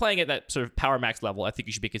 But if you're playing at that sort of power max level, I think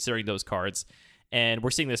you should be considering those cards. And we're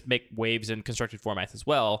seeing this make waves in constructed formats as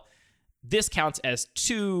well. This counts as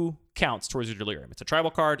 2 counts towards your Delirium. It's a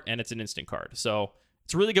tribal card and it's an instant card. So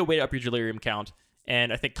it's a really good way to up your Delirium count,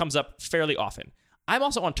 and I think comes up fairly often. I'm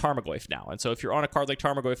also on Tarmogoyf now, and so if you're on a card like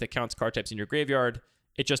Tarmogoyf that counts card types in your graveyard,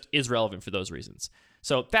 it just is relevant for those reasons.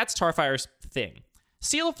 So that's Tarfire's thing.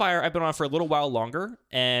 Seal of Fire I've been on for a little while longer,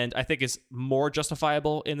 and I think is more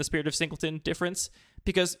justifiable in the Spirit of Singleton difference,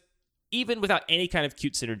 because even without any kind of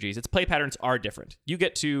cute synergies, its play patterns are different. You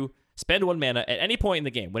get to spend 1 mana at any point in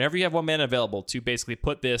the game, whenever you have 1 mana available, to basically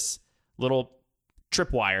put this little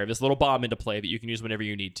tripwire, this little bomb into play that you can use whenever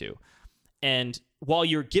you need to. And while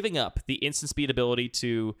you're giving up the instant speed ability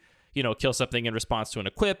to, kill something in response to an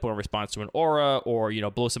equip or in response to an aura or,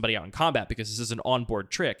 blow somebody out in combat because this is an onboard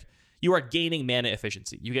trick, you are gaining mana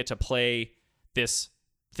efficiency. You get to play this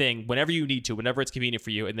thing whenever you need to, whenever it's convenient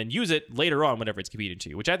for you, and then use it later on whenever it's convenient to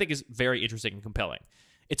you, which I think is very interesting and compelling.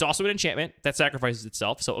 It's also an enchantment that sacrifices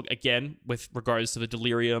itself. So again, with regards to the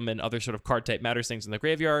Delirium and other sort of card type matters things in the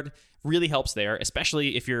graveyard, really helps there,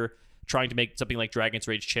 especially if you're trying to make something like Dragon's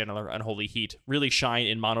Rage Channeler, Unholy Heat really shine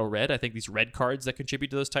in mono red. I think these red cards that contribute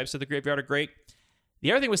to those types of the graveyard are great.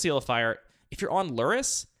 The other thing with Seal of Fire, if you're on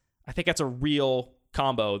Lurrus, I think that's a real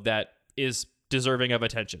combo that is deserving of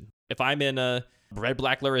attention. If I'm in a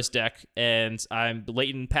red-black Lurrus deck and I'm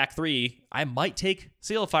late in pack 3, I might take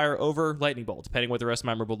Seal of Fire over Lightning Bolt, depending what the rest of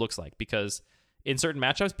my memorable looks like, because in certain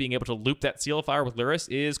matchups, being able to loop that Seal of Fire with Lurrus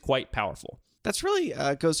is quite powerful. That's really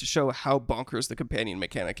goes to show how bonkers the companion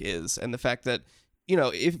mechanic is, and the fact that,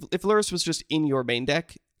 if Lurrus was just in your main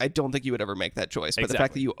deck, I don't think you would ever make that choice. But the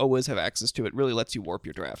fact that you always have access to it really lets you warp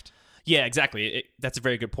your draft. Yeah, exactly. That's a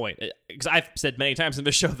very good point. Because I've said many times in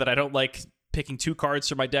this show that I don't like picking 2 cards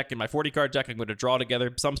from my deck in my 40-card deck. I'm going to draw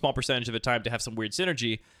together some small percentage of the time to have some weird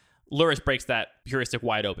synergy. Lurrus breaks that heuristic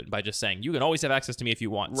wide open by just saying, you can always have access to me if you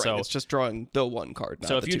want. Right, so it's just drawing the 1 card.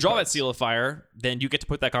 So if you draw that Seal of Fire, then you get to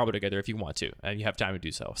put that combo together if you want to, and you have time to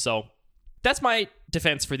do so. So that's my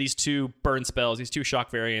defense for these 2 burn spells, these 2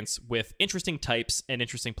 shock variants with interesting types and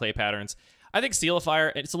interesting play patterns. I think Seal of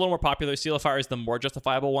Fire, it's a little more popular. Seal of Fire is the more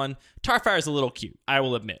justifiable one. Tarfire is a little cute, I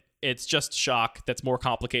will admit. It's just shock that's more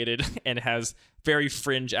complicated and has very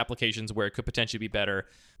fringe applications where it could potentially be better.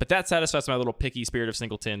 But that satisfies my little picky Spirit of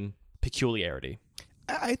Singleton peculiarity.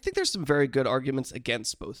 I think there's some very good arguments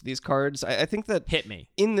against both of these cards. I think that hit me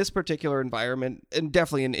in this particular environment, and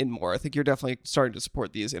definitely in more, I think you're definitely starting to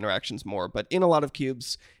support these interactions more. But in a lot of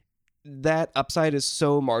cubes, that upside is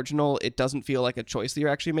so marginal, it doesn't feel like a choice that you're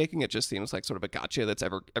actually making. It just seems like sort of a gotcha that's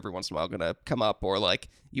every once in a while going to come up, or like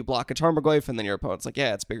you block a Tarmogoyf and then your opponent's like,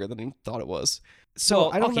 yeah, it's bigger than you thought it was.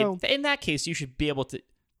 So I don't know. In that case, you should be able to.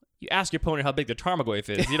 You ask your opponent how big the Tarmogoyf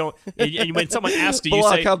is. You don't. and when someone asks you, you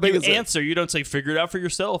say, how big you is it? answer. You don't say, figure it out for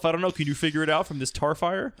yourself. I don't know. Can you figure it out from this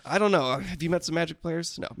Tarfire? I don't know. Have you met some Magic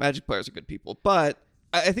players? No, Magic players are good people, but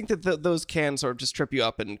I think that those can sort of just trip you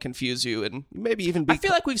up and confuse you and maybe even be... I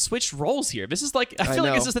feel like we've switched roles here. This is like, I feel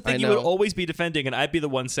like this is the thing you would always be defending, and I'd be the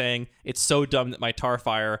one saying, it's so dumb that my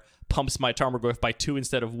Tarfire pumps my Tarmogoyf by 2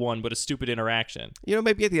 instead of 1, but a stupid interaction.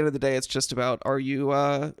 Maybe at the end of the day, it's just about,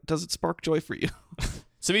 does it spark joy for you?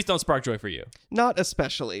 So these don't spark joy for you? Not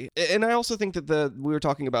especially. And I also think that we were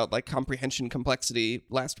talking about like comprehension complexity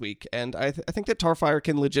last week, and I think that Tarfire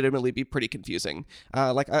can legitimately be pretty confusing.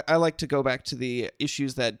 I like to go back to the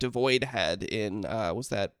issues that Devoid had in, was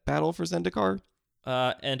that Battle for Zendikar?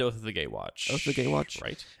 And Oath of the Gatewatch. Oath of the Gatewatch.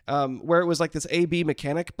 Right. Where it was like this A-B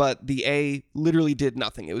mechanic, but the A literally did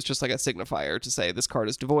nothing. It was just like a signifier to say this card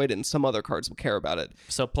is devoid and some other cards will care about it.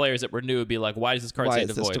 So players that were new would be like, why does this card say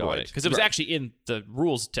devoid on it? Because it was actually in the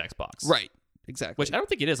rules text box. Right. Exactly. Which I don't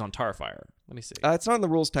think it is on Tarfire. Let me see. It's not in the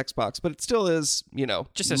rules text box, but it still is,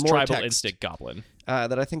 just as more tribal text, instinct goblin.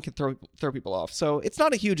 That I think can throw people off. So it's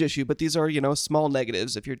not a huge issue, but these are, small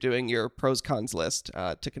negatives if you're doing your pros cons list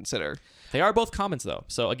to consider. They are both commons, though.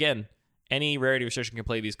 So again, any rarity restriction can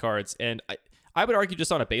play these cards. And I would argue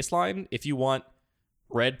just on a baseline, if you want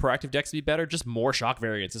red proactive decks to be better, just more shock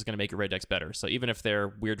variants is going to make your red decks better. So even if they're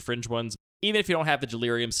weird fringe ones, even if you don't have the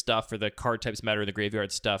Delirium stuff or the card types matter in the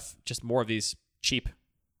graveyard stuff, just more of these cheap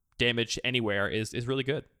damage anywhere is really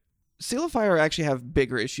good. Seal of Fire I actually have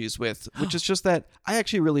bigger issues with, which is just that I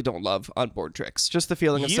actually really don't love onboard tricks. Just the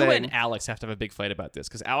feeling of saying... You and Alex have to have a big fight about this,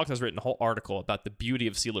 because Alex has written a whole article about the beauty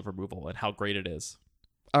of seal of removal and how great it is.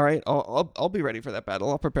 All right, I'll be ready for that battle.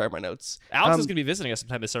 I'll prepare my notes. Alex is going to be visiting us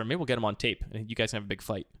sometime this summer. Maybe we'll get him on tape, and you guys can have a big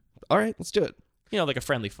fight. All right, let's do it. Like a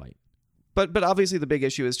friendly fight. But obviously the big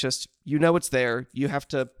issue is just, it's there. You have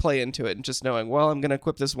to play into it, and just knowing, well, I'm going to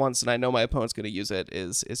equip this once, and I know my opponent's going to use it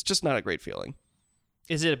is just not a great feeling.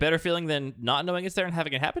 Is it a better feeling than not knowing it's there and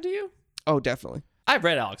having it happen to you? Oh, definitely. I've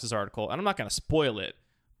read Alex's article, and I'm not going to spoil it,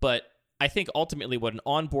 but I think ultimately what an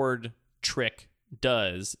onboard trick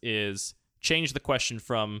does is change the question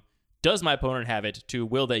from, does my opponent have it, to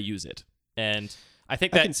will they use it? And I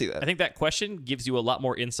think that, I can see that. I think that question gives you a lot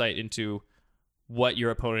more insight into what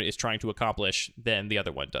your opponent is trying to accomplish than the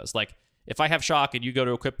other one does. Like, if I have shock and you go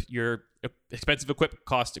to equip your expensive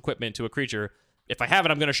cost equipment to a creature, if I have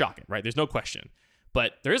it, I'm going to shock it, right? There's no question.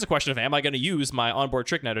 But there is a question of, am I going to use my onboard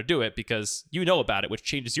trick now to do it, because you know about it, which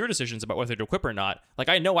changes your decisions about whether to equip or not. Like,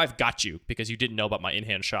 I know I've got you because you didn't know about my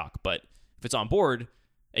in-hand shock, but if it's on board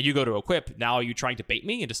and you go to equip, now are you trying to bait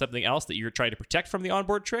me into something else that you're trying to protect from the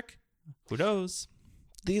onboard trick? Who knows?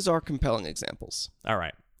 These are compelling examples. All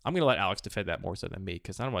right. I'm going to let Alex defend that more so than me,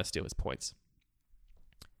 because I don't want to steal his points.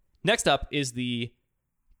 Next up is the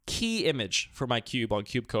key image for my cube on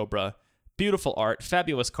Cube Cobra. Beautiful art,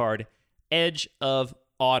 fabulous card, Edge of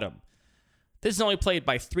Autumn. This is only played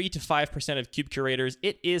by 3 to 5% of cube curators.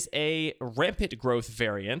 It is a rampant growth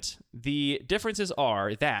variant. The differences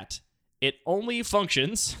are that it only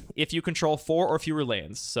functions if you control 4 or fewer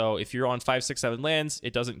lands. So if you're on 5, 6, 7 lands,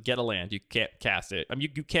 it doesn't get a land. You can't cast it. I mean,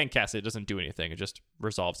 you can cast it. It doesn't do anything. It just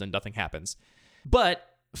resolves and nothing happens. But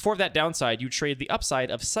for that downside, you trade the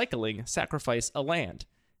upside of cycling, sacrifice a land.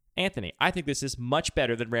 Anthony, I think this is much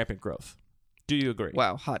better than rampant growth. Do you agree?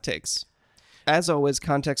 Wow, hot takes. As always,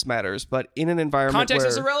 context matters, but in an environment Context where...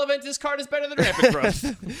 is irrelevant. This card is better than rampant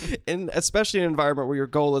growth. Especially in an environment where your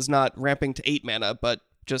goal is not ramping to 8 mana, but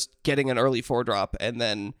just getting an early 4-drop and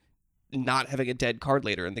then not having a dead card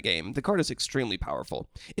later in the game. The card is extremely powerful.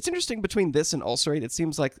 It's interesting between this and Ulcerate. It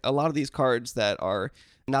seems like a lot of these cards that are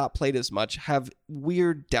not played as much have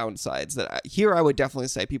weird downsides that here I would definitely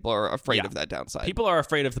say people are afraid of that downside. People are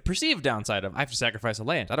afraid of the perceived downside of, I have to sacrifice a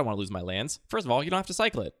land. I don't want to lose my lands. First of all, you don't have to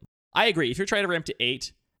cycle it. I agree. If you're trying to ramp to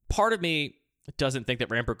 8, part of me doesn't think that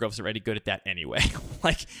rampant growths are any good at that anyway.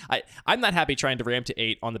 Like, I'm not happy trying to ramp to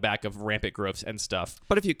 8 on the back of rampant growths and stuff.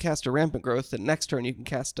 But if you cast a rampant growth, then next turn you can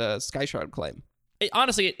cast a Skyshroud Claim.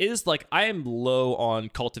 Honestly, it is like, I am low on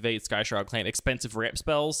Cultivate, Skyshroud Claim, expensive ramp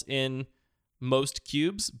spells in most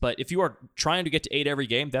cubes, but if you are trying to get to 8 every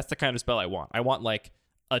game, that's the kind of spell I want. I want like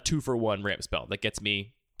a 2-for-1 ramp spell that gets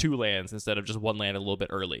me 2 lands instead of just 1 land a little bit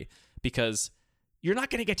early, because you're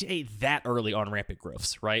not going to get to 8 that early on rampant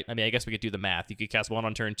growths, right? I mean, I guess we could do the math. You could cast 1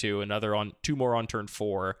 on turn 2, another on 2 more on turn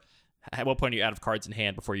 4. At what point are you out of cards in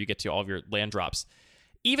hand before you get to all of your land drops?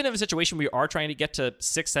 Even in a situation where you are trying to get to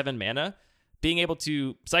 6, 7 mana, being able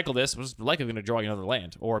to cycle this was likely going to draw you another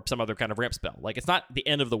land or some other kind of ramp spell. Like, it's not the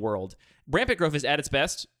end of the world. Rampant growth is at its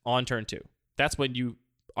best on turn 2. That's when you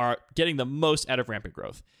are getting the most out of rampant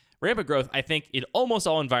growth. Rampant growth, I think, in almost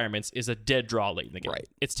all environments, is a dead draw late in the game. Right.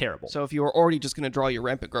 It's terrible. So if you were already just going to draw your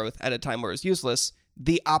rampant growth at a time where it's useless,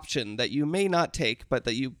 the option that you may not take, but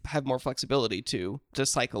that you have more flexibility to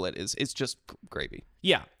cycle it is just gravy.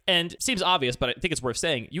 Yeah, and it seems obvious, but I think it's worth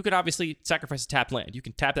saying. You can obviously sacrifice a tapped land. You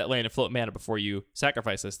can tap that land and float mana before you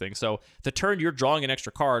sacrifice this thing. So the turn you're drawing an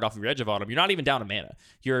extra card off of your Edge of Autumn, you're not even down a mana.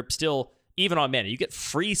 You're still even on mana. You get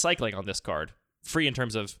free cycling on this card. Free in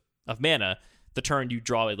terms of mana. The turn you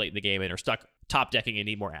draw it late in the game and are stuck top decking and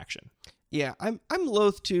need more action. Yeah, I'm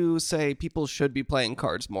loath to say people should be playing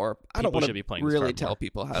cards more. I don't want to really tell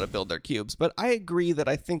people how to build their cubes, but I agree that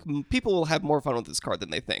I think people will have more fun with this card than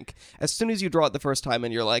they think. As soon as you draw it the first time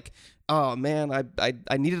and you're like, oh man,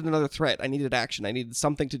 I needed another threat, I needed action, I needed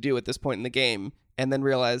something to do at this point in the game, and then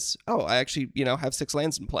realize, oh, I actually have 6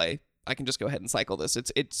 lands in play. I can just go ahead and cycle this.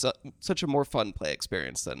 It's such a more fun play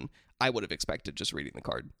experience than I would have expected just reading the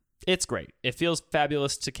card. It's great. It feels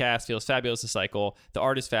fabulous to cast, feels fabulous to cycle. The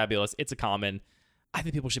art is fabulous. It's a common. I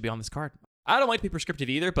think people should be on this card. I don't like to be prescriptive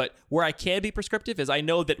either, but where I can be prescriptive is I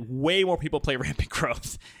know that way more people play Rampant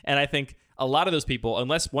Growth. And I think a lot of those people,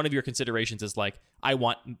 unless one of your considerations is like, I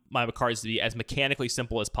want my cards to be as mechanically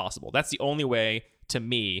simple as possible. That's the only way, to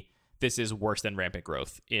me, this is worse than Rampant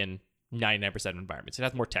Growth in 99% of environments. It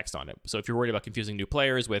has more text on it. So if you're worried about confusing new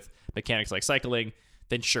players with mechanics like cycling,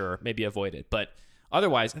 then sure, maybe avoid it. But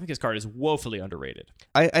otherwise, I think this card is woefully underrated.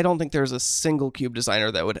 I don't think there's a single cube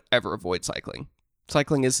designer that would ever avoid cycling.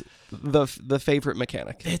 Cycling is the favorite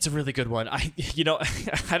mechanic. It's a really good one. I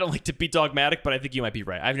don't like to be dogmatic, but I think you might be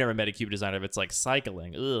right. I've never met a cube designer that's like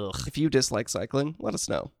cycling. Ugh. If you dislike cycling, let us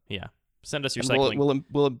know. Yeah. Send us your and cycling.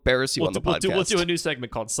 We'll embarrass you on the podcast. We'll do a new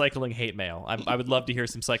segment called Cycling Hate Mail. I would love to hear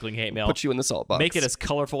some cycling hate mail. Put you in the salt box. Make it as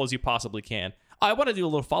colorful as you possibly can. I want to do a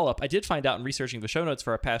little follow-up. I did find out in researching the show notes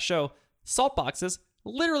for our past show, salt boxes,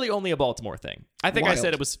 literally only a Baltimore thing. I think I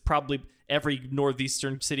said it was probably every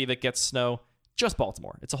northeastern city that gets snow. Just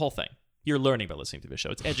Baltimore. It's a whole thing. You're learning by listening to this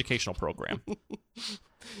show. It's an educational program.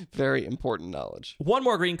 Very important knowledge. One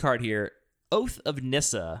more green card here. Oath of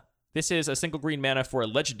Nissa. This is a single green mana for a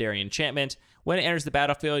legendary enchantment. When it enters the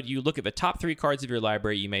battlefield, you look at the top 3 cards of your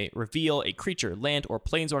library. You may reveal a creature, land, or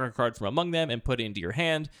planeswalker card from among them and put it into your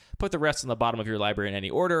hand. Put the rest on the bottom of your library in any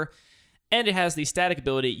order. And it has the static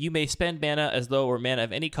ability, you may spend mana as though it were mana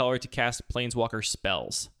of any color to cast planeswalker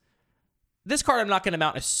spells. This card I'm not going to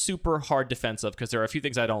mount a super hard defense of because there are a few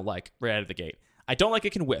things I don't like right out of the gate. I don't like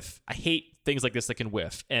it can whiff. I hate things like this that can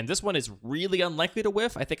whiff. And this one is really unlikely to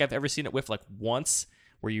whiff. I think I've ever seen it whiff like once,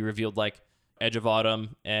 where you revealed like Edge of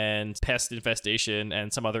Autumn and Pest Infestation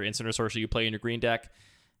and some other instant or sorcery you play in your green deck.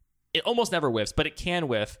 It almost never whiffs, but it can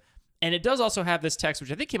whiff. And it does also have this text,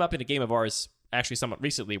 which I think came up in a game of ours actually somewhat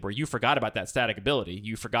recently, where you forgot about that static ability.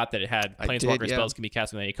 You forgot that it had planeswalker spells can be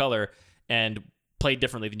cast with any color and played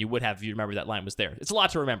differently than you would have if you remember that line was there. It's a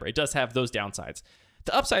lot to remember. It does have those downsides.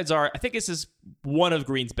 The upsides are, I think this is one of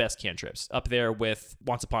Green's best cantrips. Up there with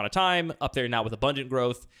Once Upon a Time, up there now with Abundant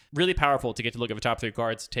Growth. Really powerful to get to look at the top 3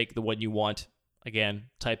 cards, take the one you want. Again,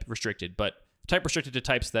 type restricted, but type restricted to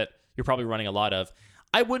types that you're probably running a lot of.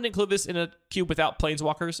 I wouldn't include this in a cube without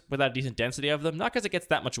planeswalkers, without a decent density of them. Not because it gets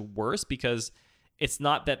that much worse, because it's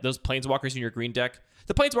not that those planeswalkers in your green deck...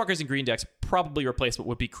 The planeswalkers in green decks probably replace what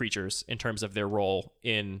would be creatures in terms of their role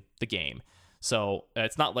in the game. So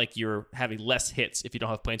it's not like you're having less hits if you don't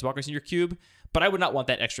have planeswalkers in your cube, but I would not want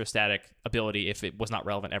that extra static ability if it was not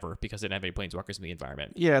relevant ever because it didn't have any planeswalkers in the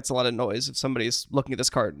environment. Yeah, it's a lot of noise if somebody's looking at this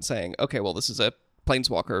card and saying, okay, well, this is a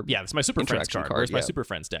planeswalker. Yeah, this is my Super Friends card. Where's my Super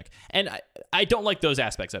Friends deck? And I don't like those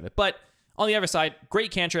aspects of it, but on the other side, great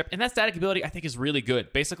cantrip, and that static ability I think is really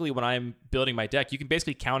good. Basically, when I'm building my deck, you can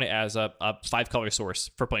basically count it as a 5-color source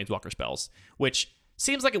for planeswalker spells, which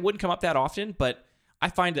seems like it wouldn't come up that often, but I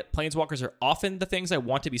find that planeswalkers are often the things I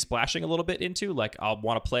want to be splashing a little bit into. Like I'll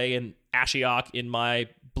want to play an Ashiok in my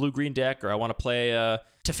blue-green deck, or I want to play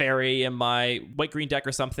Teferi in my white-green deck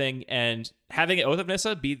or something, and having Oath of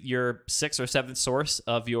Nissa be your 6th or 7th source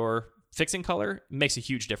of your fixing color makes a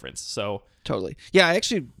huge difference. So totally. Yeah, I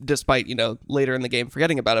actually, despite, later in the game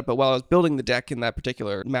forgetting about it, but while I was building the deck in that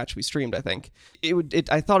particular match we streamed, I think,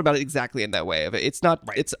 I thought about it exactly in that way. It's not,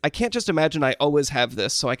 right. I can't just imagine I always have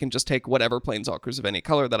this, so I can just take whatever planeswalkers of any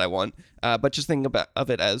color that I want, but just thinking of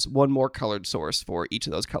it as one more colored source for each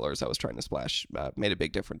of those colors I was trying to splash made a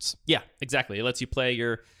big difference. Yeah, exactly. It lets you play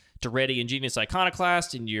your Daretti Ingenious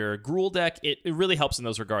Iconoclast in your Gruul deck. It really helps in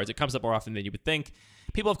those regards. It comes up more often than you would think.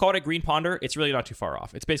 People have called it Green Ponder. It's really not too far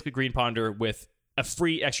off. It's basically Green Ponder with a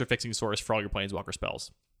free extra fixing source for all your planeswalker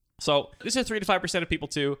spells. So this is 3 to 5% of people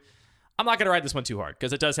too. I'm not going to ride this one too hard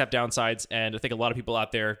because it does have downsides, and I think a lot of people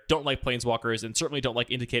out there don't like planeswalkers and certainly don't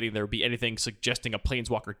like indicating there would be anything suggesting a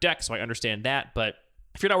planeswalker deck, so I understand that. But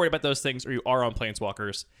if you're not worried about those things or you are on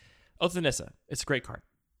planeswalkers, Oath of Nissa, it's a great card.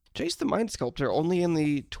 Jace the Mind Sculptor only in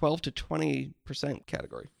the 12 to 20%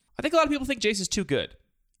 category. I think a lot of people think Jace is too good.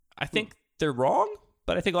 I think they're wrong,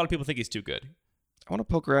 but I think a lot of people think he's too good. I want to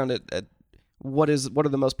poke around at what are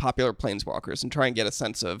the most popular planeswalkers and try and get a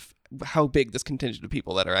sense of how big this contingent of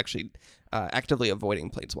people that are actually actively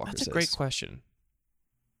avoiding planeswalkers is. That's a great question.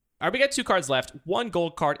 All right, we got 2 cards left, 1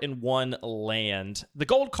 gold card and 1 land. The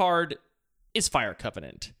gold card is Fire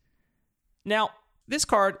Covenant. Now, this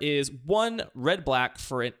card is 1 red-black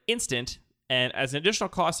for an instant, and as an additional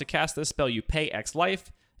cost to cast this spell, you pay X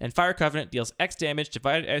life, and Fire Covenant deals X damage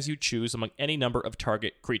divided as you choose among any number of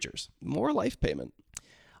target creatures. More life payment.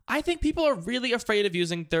 I think people are really afraid of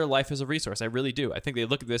using their life as a resource. I really do. I think they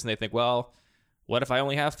look at this and they think, well, what if I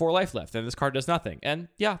only have 4 life left? Then this card does nothing. And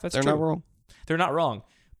yeah, that's true. They're not wrong. They're not wrong.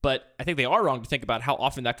 But I think they are wrong to think about how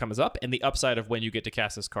often that comes up and the upside of when you get to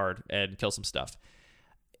cast this card and kill some stuff.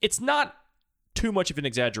 It's not too much of an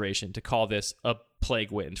exaggeration to call this a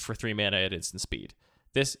Plague Wind for 3 mana at instant speed.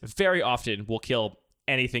 This very often will kill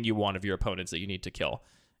anything you want of your opponents that you need to kill.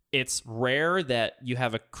 It's rare that you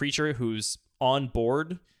have a creature who's on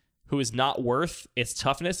board who is not worth its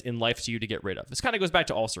toughness in life to you to get rid of. This kind of goes back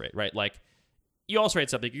to Ulcerate, right? Like, you Ulcerate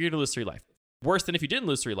something, you're going to lose 3 life. Worse than if you didn't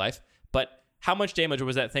lose 3 life, but how much damage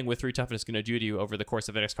was that thing with 3 toughness going to do to you over the course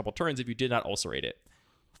of the next couple turns if you did not Ulcerate it?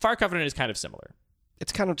 Fire Covenant is kind of similar.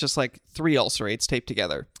 It's kind of just like 3 Ulcerates taped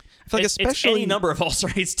together. I feel like It's any number of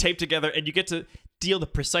Ulcerates taped together, and you get to deal the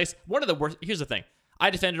precise... One of the worst... Here's the thing. I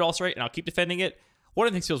defended Ulcerate, and I'll keep defending it. One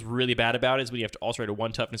of the things feels really bad about it is when you have to Ulcerate a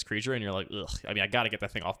 1 toughness creature, and you're like, ugh, I mean, I got to get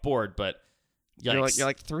that thing off board, but... Yikes. You're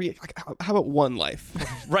like 3... How about 1 life?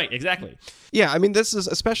 Right, exactly. Yeah, I mean, this is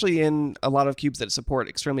especially in a lot of cubes that support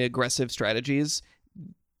extremely aggressive strategies.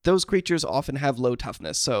 Those creatures often have low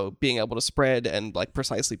toughness, so being able to spread and like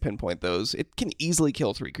precisely pinpoint those, it can easily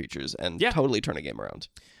kill 3 creatures and totally turn a game around.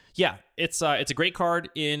 Yeah, it's a great card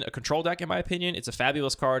in a control deck, in my opinion. It's a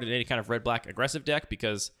fabulous card in any kind of red-black aggressive deck,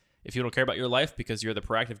 because if you don't care about your life because you're the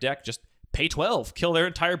proactive deck, just pay 12. Kill their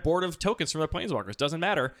entire board of tokens from their planeswalkers. Doesn't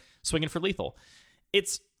matter. Swinging for lethal.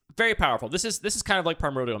 It's very powerful. This is kind of like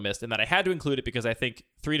Primordial Mist in that I had to include it because I think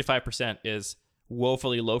 3 to 5% is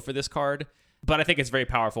woefully low for this card. But I think it's very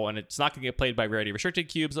powerful, and it's not going to get played by rarity restricted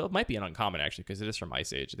cubes. Though it might be an uncommon, actually, because it is from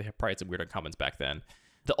Ice Age. They have probably some weird uncommons back then.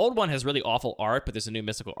 The old one has really awful art, but there's a new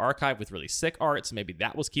Mystical Archive with really sick art, so maybe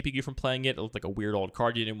that was keeping you from playing it. It looked like a weird old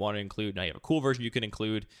card you didn't want to include. Now you have a cool version you can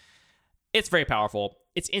include. It's very powerful.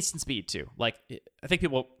 It's instant speed, too. Like, I think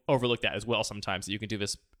people overlook that as well sometimes, that you can do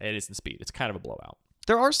this at instant speed. It's kind of a blowout.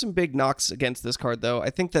 There are some big knocks against this card, though. I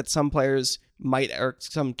think that some players or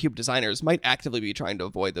some cube designers might actively be trying to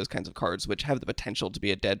avoid those kinds of cards, which have the potential to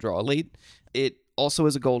be a dead draw elite. It also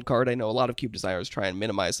is a gold card. I know a lot of cube designers try and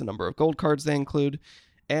minimize the number of gold cards they include.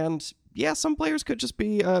 And yeah, some players could just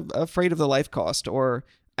be afraid of the life cost or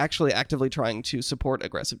actually actively trying to support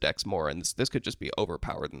aggressive decks more, and this could just be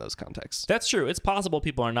overpowered in those contexts. That's true. It's possible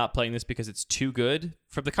people are not playing this because it's too good.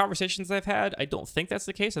 From the conversations I've had, I don't think that's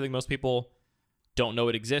the case. I think most people don't know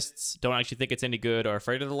it exists, don't actually think it's any good, or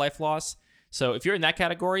afraid of the life loss. So if you're in that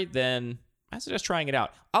category, then I suggest trying it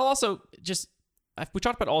out. I'll also we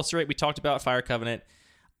talked about Ulcerate, we talked about Fire Covenant.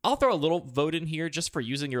 I'll throw a little vote in here just for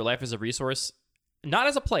using your life as a resource, not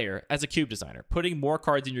as a player, as a cube designer, putting more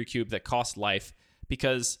cards in your cube that cost life,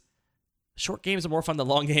 because short games are more fun than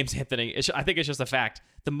long games, Anthony. I think it's just a fact.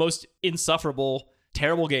 The most insufferable,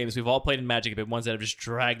 terrible games we've all played in Magic have been ones that have just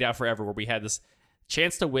dragged out forever, where we had this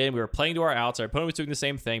chance to win, we were playing to our outs, our opponent was doing the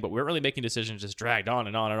same thing, but we weren't really making decisions, just dragged on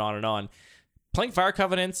and on and on and on. Playing Fire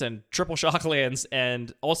Covenants and Triple Shock Lands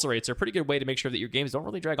and Ulcerates are a pretty good way to make sure that your games don't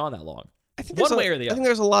really drag on that long. I think one way or the other. I think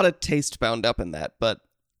there's a lot of taste bound up in that, but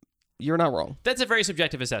you're not wrong. That's a very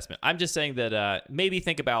subjective assessment. I'm just saying that maybe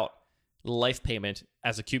think about life payment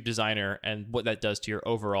as a cube designer and what that does to your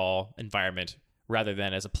overall environment, rather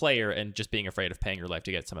than as a player and just being afraid of paying your life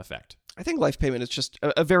to get some effect. I think life payment is just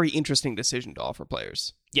a very interesting decision to offer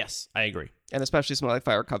players. Yes, I agree. And especially something like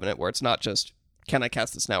Fire Covenant, where it's not just, can I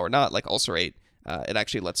cast this now or not, like Ulcerate. It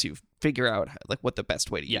actually lets you figure out like what the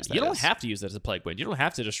best way to use that is. You don't have to use that as a Plague Wind. You don't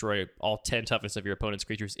have to destroy all 10 toughness of your opponent's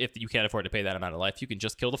creatures if you can't afford to pay that amount of life. You can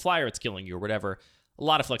just kill the flyer it's killing you or whatever. A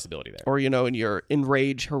lot of flexibility there. Or, in your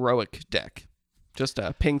Enrage Heroic deck, just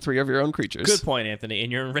ping 3 of your own creatures. Good point, Anthony. In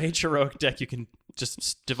your Enrage Heroic deck, you can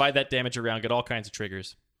just divide that damage around, get all kinds of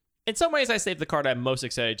triggers. In some ways, I saved the card I'm most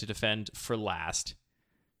excited to defend for last.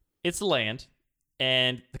 It's a land,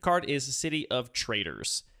 and the card is City of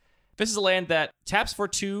Traders. This is a land that taps for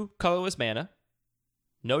 2 colorless mana.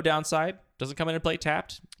 No downside. Doesn't come into play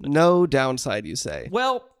tapped. No downside, you say?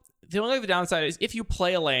 Well, the only downside is if you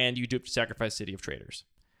play a land, you do have to sacrifice City of Traders.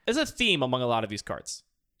 There's a theme among a lot of these cards.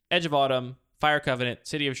 Edge of Autumn, Fire Covenant,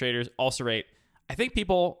 City of Traders, Ulcerate. I think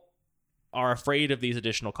people are afraid of these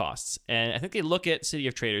additional costs. And I think they look at City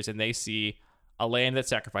of Traders and they see a land that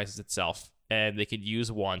sacrifices itself, and they can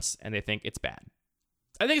use once, and they think it's bad.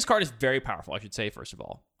 I think this card is very powerful, I should say, first of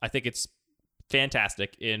all. I think it's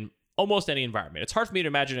fantastic in almost any environment. It's hard for me to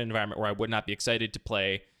imagine an environment where I would not be excited to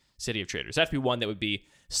play City of Traders. That'd be one that would be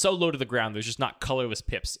so low to the ground, there's just not colorless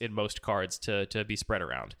pips in most cards to be spread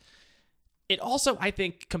around. It also, I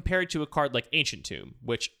think, compared to a card like Ancient Tomb,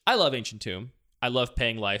 which I love Ancient Tomb. I love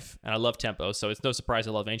Paying Life, and I love Tempo, so it's no surprise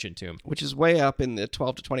I love Ancient Tomb. Which is way up in the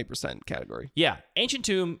 12 to 20% category. Yeah, Ancient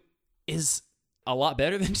Tomb is a lot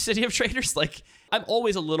better than City of Traders. Like, I'm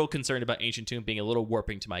always a little concerned about Ancient Tomb being a little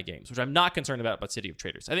warping to my games, which I'm not concerned about City of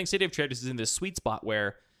Traders. I think City of Traders is in this sweet spot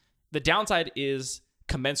where the downside is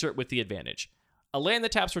commensurate with the advantage. A land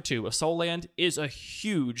that taps for 2, a soul land, is a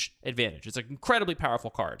huge advantage. It's an incredibly powerful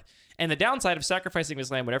card. And the downside of sacrificing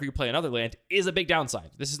this land whenever you play another land is a big downside.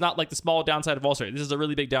 This is not like the small downside of All-Star. This is a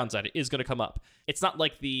really big downside. It is going to come up. It's not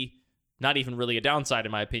like not even really a downside,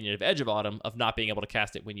 in my opinion, of Edge of Autumn, of not being able to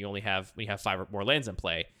cast it when you have 5 or more lands in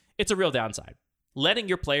play. It's a real downside. Letting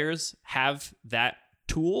your players have that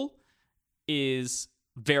tool is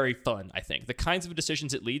very fun, I think. The kinds of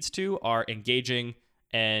decisions it leads to are engaging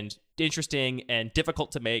and interesting and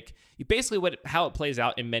difficult to make. You basically, how it plays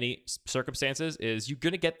out in many circumstances is you're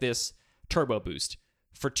going to get this turbo boost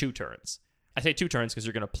for 2 turns. I say 2 turns because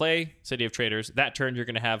you're going to play City of Traders. That turn, you're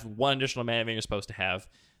going to have 1 additional mana than you're supposed to have.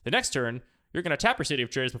 The next turn, you're going to tap your City of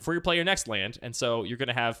Traders before you play your next land, and so you're going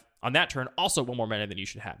to have, on that turn, also 1 more mana than you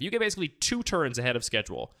should have. You get basically 2 turns ahead of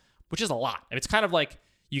schedule, which is a lot. And it's kind of like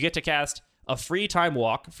you get to cast a free Time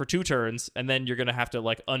Walk for 2 turns, and then you're going to have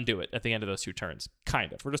to undo it at the end of those 2 turns.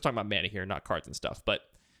 Kind of. We're just talking about mana here, not cards and stuff, but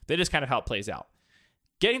that is kind of how it plays out.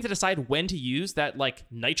 Getting to decide when to use that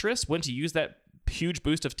nitrous, when to use that huge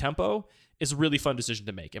boost of tempo is a really fun decision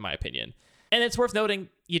to make, in my opinion. And it's worth noting,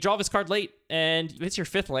 you draw this card late, and it's your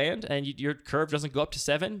 5th land, and your curve doesn't go up to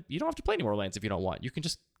 7. You don't have to play any more lands if you don't want. You can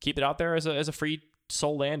just keep it out there as a free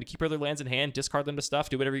soul land, keep other lands in hand, discard them to stuff,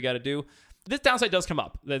 do whatever you got to do. This downside does come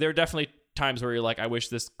up. There are definitely times where you're like, I wish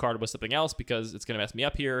this card was something else because it's going to mess me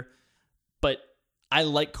up here. But I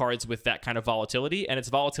like cards with that kind of volatility, and it's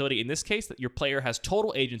volatility in this case that your player has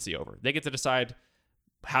total agency over. They get to decide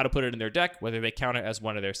how to put it in their deck, whether they count it as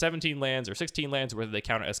one of their 17 lands or 16 lands, or whether they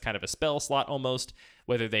count it as kind of a spell slot almost,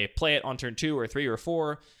 whether they play it on turn 2 or 3 or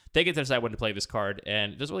 4. They get to decide when to play this card,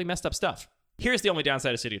 and there's really messed up stuff. Here's the only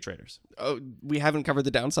downside of City of Traders. Oh, we haven't covered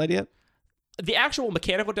the downside yet? The actual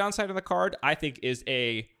mechanical downside of the card, I think, is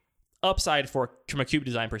a upside from a cube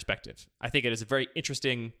design perspective. I think it is a very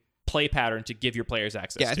interesting play pattern to give your players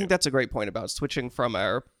access to. Yeah, I think that's a great point about switching from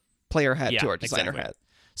our player hat to our designer hat.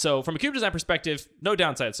 So from a cube design perspective, no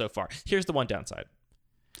downside so far. Here's the one downside.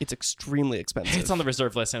 It's extremely expensive. It's on the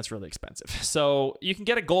reserve list, and it's really expensive. So you can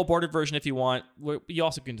get a gold-bordered version if you want. You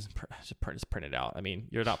also can just print it out. I mean,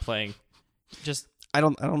 you're not playing... I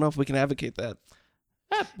don't know if we can advocate that.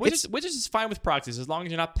 Wizards is fine with proxies as long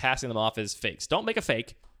as you're not passing them off as fakes. Don't make a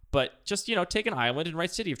fake, but just, take an island and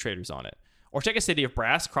write City of Traders on it. Or take a City of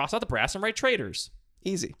Brass, cross out the brass, and write Traders.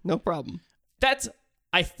 Easy. No problem. That's,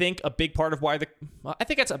 I think, a big part of why I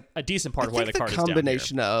think that's a decent part of why the card is down here. The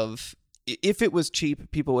combination of, if it was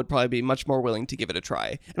cheap, people would probably be much more willing to give it a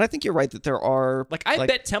try. And I think you're right that there are... I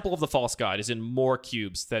bet Temple of the False God is in more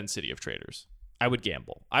cubes than City of Traders. I would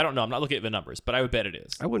gamble. I don't know. I'm not looking at the numbers, but I would bet it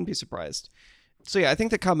is. I wouldn't be surprised. So yeah, I think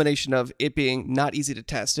the combination of it being not easy to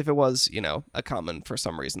test, if it was, a common for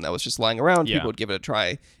some reason that was just lying around, people would give it a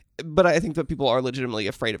try. But I think that people are legitimately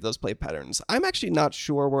afraid of those play patterns. I'm actually not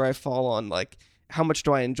sure where I fall on, how much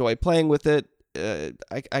do I enjoy playing with it?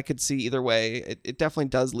 I could see either way. It definitely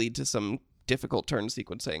does lead to some difficult turn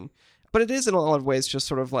sequencing. But it is in a lot of ways just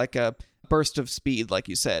sort of like a burst of speed, like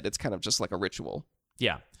you said. It's kind of just like a ritual.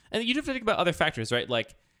 Yeah. And you have to think about other factors, right?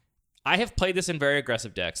 I have played this in very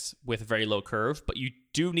aggressive decks with very low curve, but you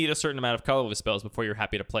do need a certain amount of colorless spells before you're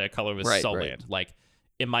happy to play a colorless soul land.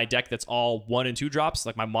 In my deck that's all 1 and 2 drops,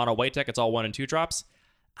 like my mono white deck, it's all 1 and 2 drops.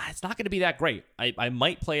 It's not going to be that great. I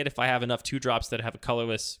might play it if I have enough 2 drops that have a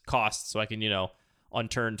colorless cost, so I can, on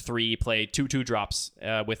turn 3 play 2 drops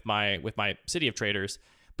with my City of Traders.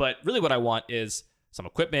 But really what I want is some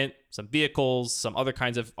equipment, some vehicles, some other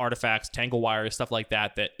kinds of artifacts, tangle wires, stuff like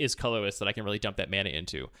that is colorless that I can really dump that mana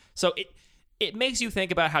into. So it makes you think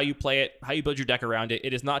about how you play it, how you build your deck around it.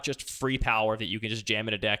 It is not just free power that you can just jam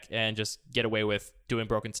in a deck and just get away with doing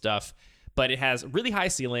broken stuff, but it has really high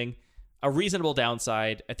ceiling, a reasonable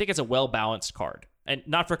downside. I think it's a well-balanced card. And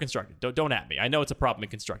not for Constructed. Don't at me. I know it's a problem in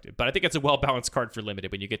Constructed, but I think it's a well-balanced card for Limited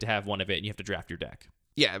when you get to have one of it and you have to draft your deck.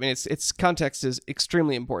 Yeah, I mean, it's context is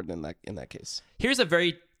extremely important in that case. Here's talk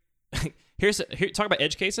about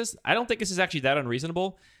edge cases. I don't think this is actually that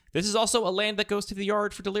unreasonable. This is also a land that goes to the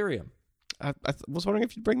yard for Delirium. I was wondering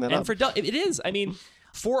if you'd bring that And up. for it is. I mean,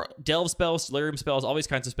 for delve spells, delirium spells, all these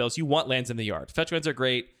kinds of spells, you want lands in the yard. Fetch lands are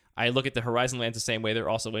great. I look at the Horizon lands the same way. They're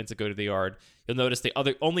also lands that go to the yard. You'll notice the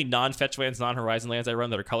only non-fetch lands, non-Horizon lands I run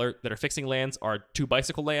that are fixing lands are 2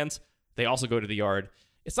 bicycle lands. They also go to the yard.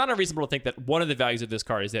 It's not unreasonable to think that one of the values of this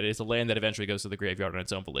card is that it is a land that eventually goes to the graveyard on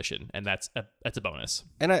its own volition, and that's a bonus.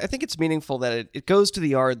 And I think it's meaningful that it goes to the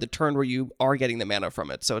yard the turn where you are getting the mana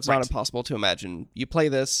from it. So it's not impossible to imagine. You play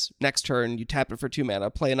this, next turn, you tap it for 2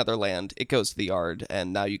 mana, play another land, it goes to the yard,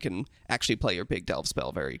 and now you can actually play your big delve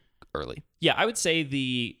spell very early. Yeah, I would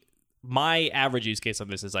say my average use case on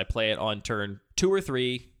this is I play it on turn 2 or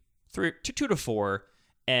 3, 2 to 4,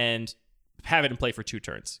 and have it in play for 2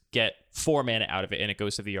 turns. Get 4 mana out of it, and it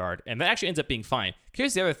goes to the yard. And that actually ends up being fine.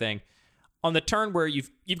 Here's the other thing. On the turn where you've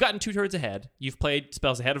gotten 2 turns ahead, you've played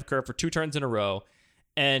spells ahead of curve for 2 turns in a row,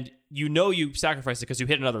 and you sacrificed it because you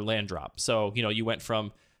hit another land drop. So, you went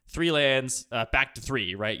from 3 lands back to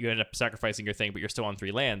 3, right? You ended up sacrificing your thing, but you're still on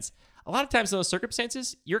 3 lands. A lot of times in those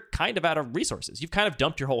circumstances, you're kind of out of resources. You've kind of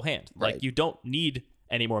dumped your whole hand. Right. Like, you don't need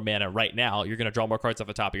any more mana right now. You're going to draw more cards off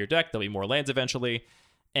the top of your deck. There'll be more lands eventually.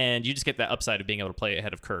 And you just get that upside of being able to play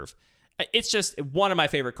ahead of curve. It's just one of my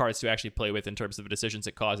favorite cards to actually play with in terms of the decisions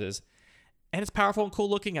it causes. And it's powerful and cool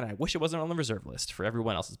looking, and I wish it wasn't on the reserve list for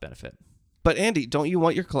everyone else's benefit. But Andy, don't you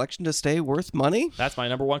want your collection to stay worth money? That's my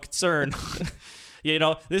number one concern.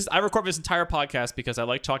 I record this entire podcast because I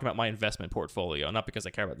like talking about my investment portfolio, not because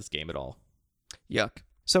I care about this game at all. Yuck.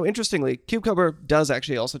 So interestingly, CubeCover does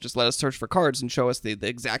actually also just let us search for cards and show us the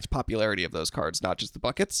exact popularity of those cards, not just the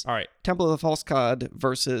buckets. All right. Temple of the False God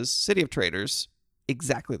versus City of Traders,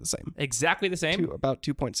 exactly the same. Exactly the same? About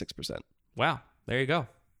 2.6%. Wow. There you go.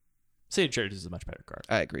 City of Traders is a much better card.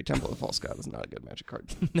 I agree. Temple of the False God is not a good Magic card.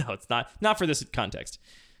 No, it's not. Not for this context.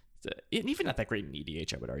 It's even not that great in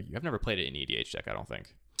EDH, I would argue. I've never played it in EDH deck, I don't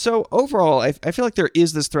think. So overall, I feel like there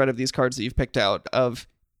is this thread of these cards that you've picked out of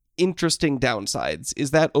interesting downsides.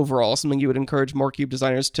 Is that overall something you would encourage more cube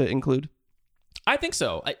designers to include? I think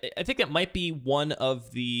so. I think that might be one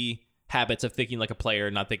of the habits of thinking like a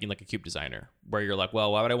player, not thinking like a cube designer, where you're like,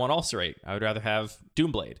 well, why would I want Ulcerate? I would rather have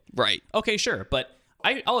Doomblade. Right. Okay, sure. But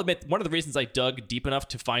I'll admit, one of the reasons I dug deep enough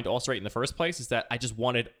to find Ulcerate in the first place is that I just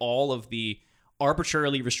wanted all of the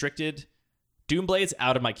arbitrarily restricted Doomblades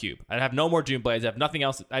out of my cube. I have no more Doomblades. I have nothing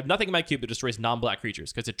else. I have nothing in my cube that destroys non-black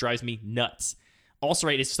creatures because it drives me nuts.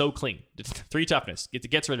 Ulcerate is so clean. It's 3 toughness. It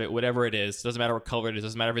gets rid of it, whatever it is. Doesn't matter what color it is.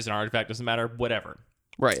 Doesn't matter if it's an artifact. Doesn't matter whatever.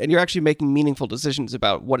 Right, and you're actually making meaningful decisions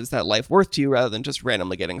about what is that life worth to you rather than just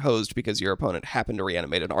randomly getting hosed because your opponent happened to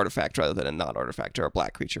reanimate an artifact rather than a non-artifact or a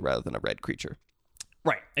black creature rather than a red creature.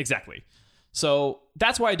 Right, exactly. So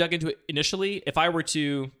that's why I dug into it initially. If I were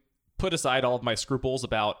to put aside all of my scruples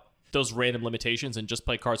about those random limitations and just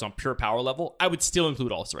play cards on pure power level, I would still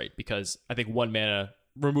include Ulcerate because I think 1 mana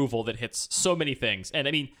removal that hits so many things. And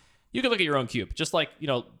I mean, you can look at your own cube, just like,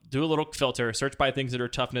 do a little filter, search by things that are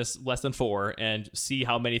toughness less than 4 and see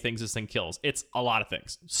how many things this thing kills. It's a lot of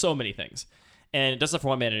things, so many things. And it does it for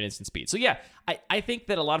 1 mana and instant speed. So yeah, I think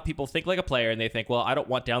that a lot of people think like a player and they think, well, I don't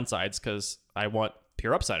want downsides because I want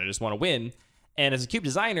pure upside. I just want to win. And as a cube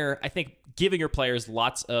designer, I think giving your players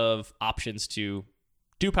lots of options to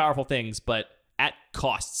do powerful things, but at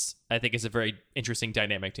costs, I think is a very interesting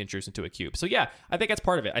dynamic to introduce into a cube. So yeah, I think that's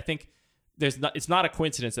part of it. I think it's not a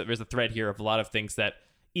coincidence that there's a thread here of a lot of things that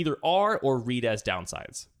either are or read as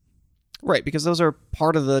downsides. Right, because those are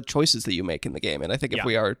part of the choices that you make in the game. And I think if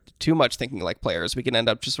we are too much thinking like players, we can end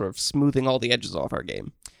up just sort of smoothing all the edges off our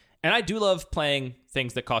game. And I do love playing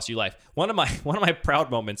things that cost you life. One of my proud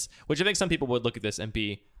moments, which I think some people would look at this and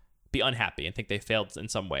be unhappy and think they failed in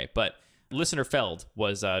some way, but listener Feld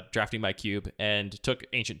was drafting my cube and took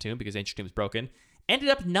Ancient Tomb because Ancient Tomb is broken. Ended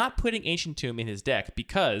up not putting Ancient Tomb in his deck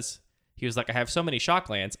because he was like, I have so many shock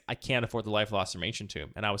lands, I can't afford the life loss from Ancient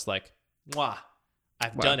Tomb. And I was like, wow,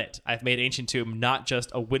 I've done it. I've made Ancient Tomb not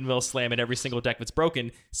just a windmill slam in every single deck that's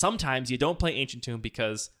broken. Sometimes you don't play Ancient Tomb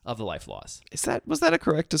because of the life loss. Was that a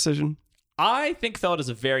correct decision? I think Feld is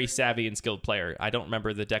a very savvy and skilled player. I don't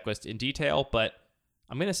remember the deck list in detail, but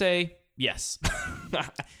I'm going to say yes.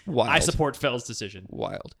 Wild. I support Feld's decision.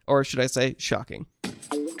 Wild. Or should I say shocking?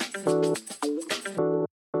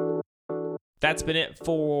 That's been it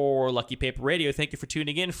for Lucky Paper Radio. Thank you for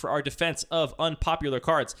tuning in for our defense of unpopular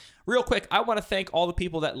cards. Real quick, I want to thank all the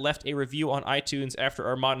people that left a review on iTunes after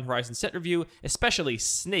our Modern Horizons set review, especially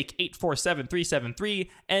Snake847373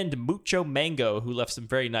 and Mucho Mango, who left some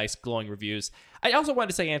very nice glowing reviews. I also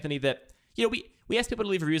wanted to say, Anthony, that we ask people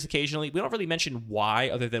to leave reviews occasionally. We don't really mention why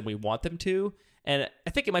other than we want them to. And I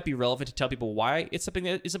think it might be relevant to tell people why it's something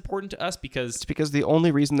that is important to us, because It's because the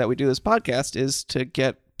only reason that we do this podcast is to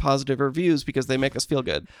get positive reviews because they make us feel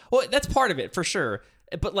good. well, that's part of it for sure.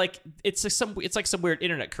 But like it's like some weird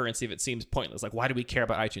internet currency that seems pointless. Like, why do we care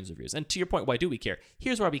about iTunes reviews? And to your point, why do we care?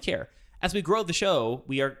 Here's why we care. As we grow the show,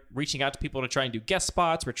 we are reaching out to people to try and do guest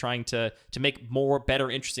spots. We're trying to make more,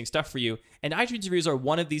 better, interesting stuff for you. And iTunes reviews are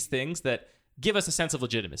one of these things that give us a sense of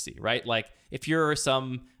legitimacy, right? Like, if you're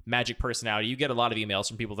some Magic personality, you get a lot of emails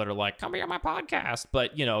from people that are like, come be on my podcast.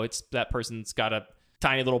 But, you know, it's that person's got a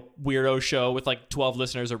tiny little weirdo show with like 12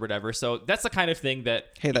 listeners or whatever. So that's the kind of thing that...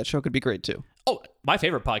 Hey, that show could be great too. Oh, my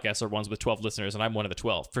favorite podcasts are ones with 12 listeners, and I'm one of the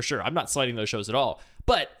 12, for sure. I'm not slighting those shows at all.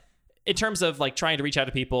 But in terms of like trying to reach out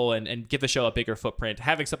to people and give the show a bigger footprint,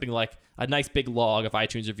 having something like a nice big log of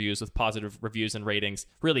iTunes reviews with positive reviews and ratings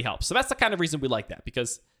really helps. So that's the kind of reason we like that,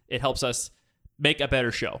 because it helps us make a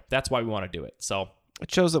better show. That's why we want to do it. So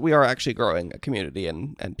It shows that we are actually growing a community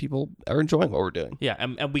and people are enjoying what we're doing. yeah,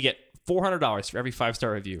 and we get $400 for every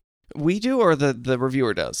 5-star review. We do, or the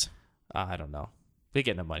reviewer does? I don't know. We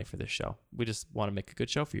get no money for this show. We just want to make a good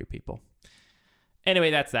show for you people. Anyway,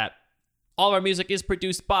 that's that. All of our music is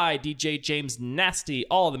produced by DJ James Nasty.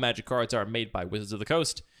 All of the Magic cards are made by Wizards of the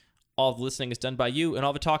Coast. All the listening is done by you, and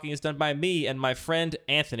all the talking is done by me and my friend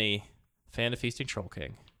Anthony, fan of Feasting Troll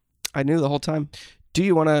King. I knew the whole time. Do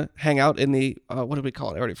you want to hang out in the, what did we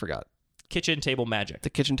call it? I already forgot. Kitchen Table Magic. The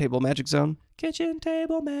Kitchen Table Magic Zone? Kitchen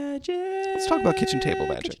Table Magic. Let's talk about Kitchen Table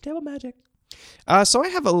Magic. Kitchen Table Magic. So I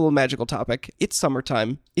have a little magical topic. It's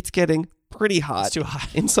summertime. It's getting pretty hot. It's too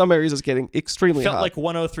hot. In some areas, it's getting extremely Felt hot. like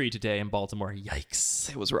 103 today in Baltimore. Yikes.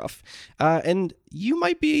 It was rough. And you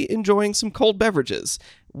might be enjoying some cold beverages.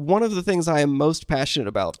 One of the things I am most passionate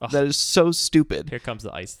about that is so stupid Here comes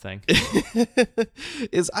the ice thing.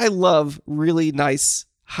 is I love really nice,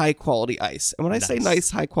 high-quality ice. And when I say Nice.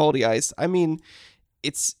 nice, high-quality ice, I mean...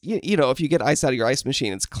 It's, you know, if you get ice out of your ice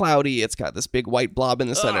machine, it's cloudy, it's got this big white blob in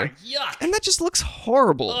the center. Ugh, yuck. And that just looks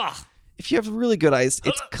horrible. Ugh. If you have really good ice,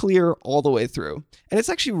 it's clear all the way through. And it's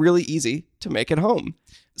actually really easy to make at home.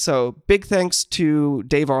 So big thanks to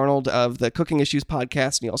Dave Arnold of the Cooking Issues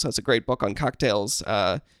podcast. And he also has a great book on cocktails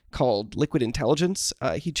called Liquid Intelligence.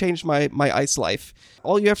 He changed my ice life.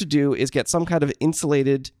 All you have to do is get some kind of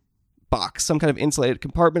insulated box, some kind of insulated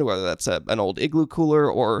compartment, whether that's an old igloo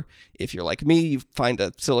cooler, or if you're like me, you find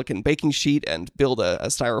a silicone baking sheet and build a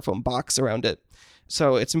styrofoam box around it.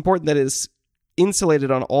 So it's important that it is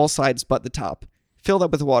insulated on all sides but the top. Fill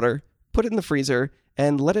that with water, put it in the freezer,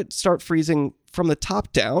 and let it start freezing from the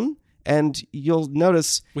top down, and you'll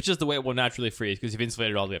notice... Which is the way it will naturally freeze, because you've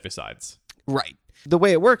insulated all the other sides. Right. The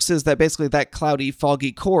way it works is that basically that cloudy,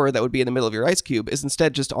 foggy core that would be in the middle of your ice cube is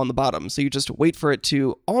instead just on the bottom. So you just wait for it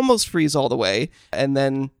to almost freeze all the way and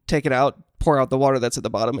then take it out, pour out the water that's at the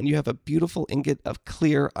bottom, and you have a beautiful ingot of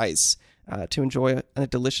clear ice to enjoy a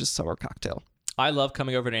delicious summer cocktail. I love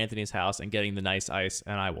coming over to Anthony's house and getting the nice ice,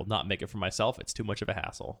 and I will not make it for myself. It's too much of a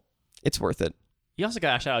hassle. It's worth it. You also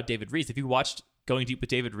got to shout out David Rees. Have you watched Going Deep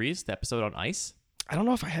with David Rees, the episode on ice? I don't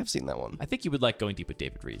know if I have seen that one. I think you would like Going Deep with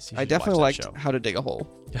David Rees. You I should definitely watch that liked show. How to Dig a Hole.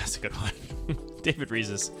 That's a good one. David Rees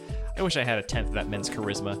is... I wish I had a tenth of that man's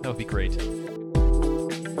charisma. That would be great.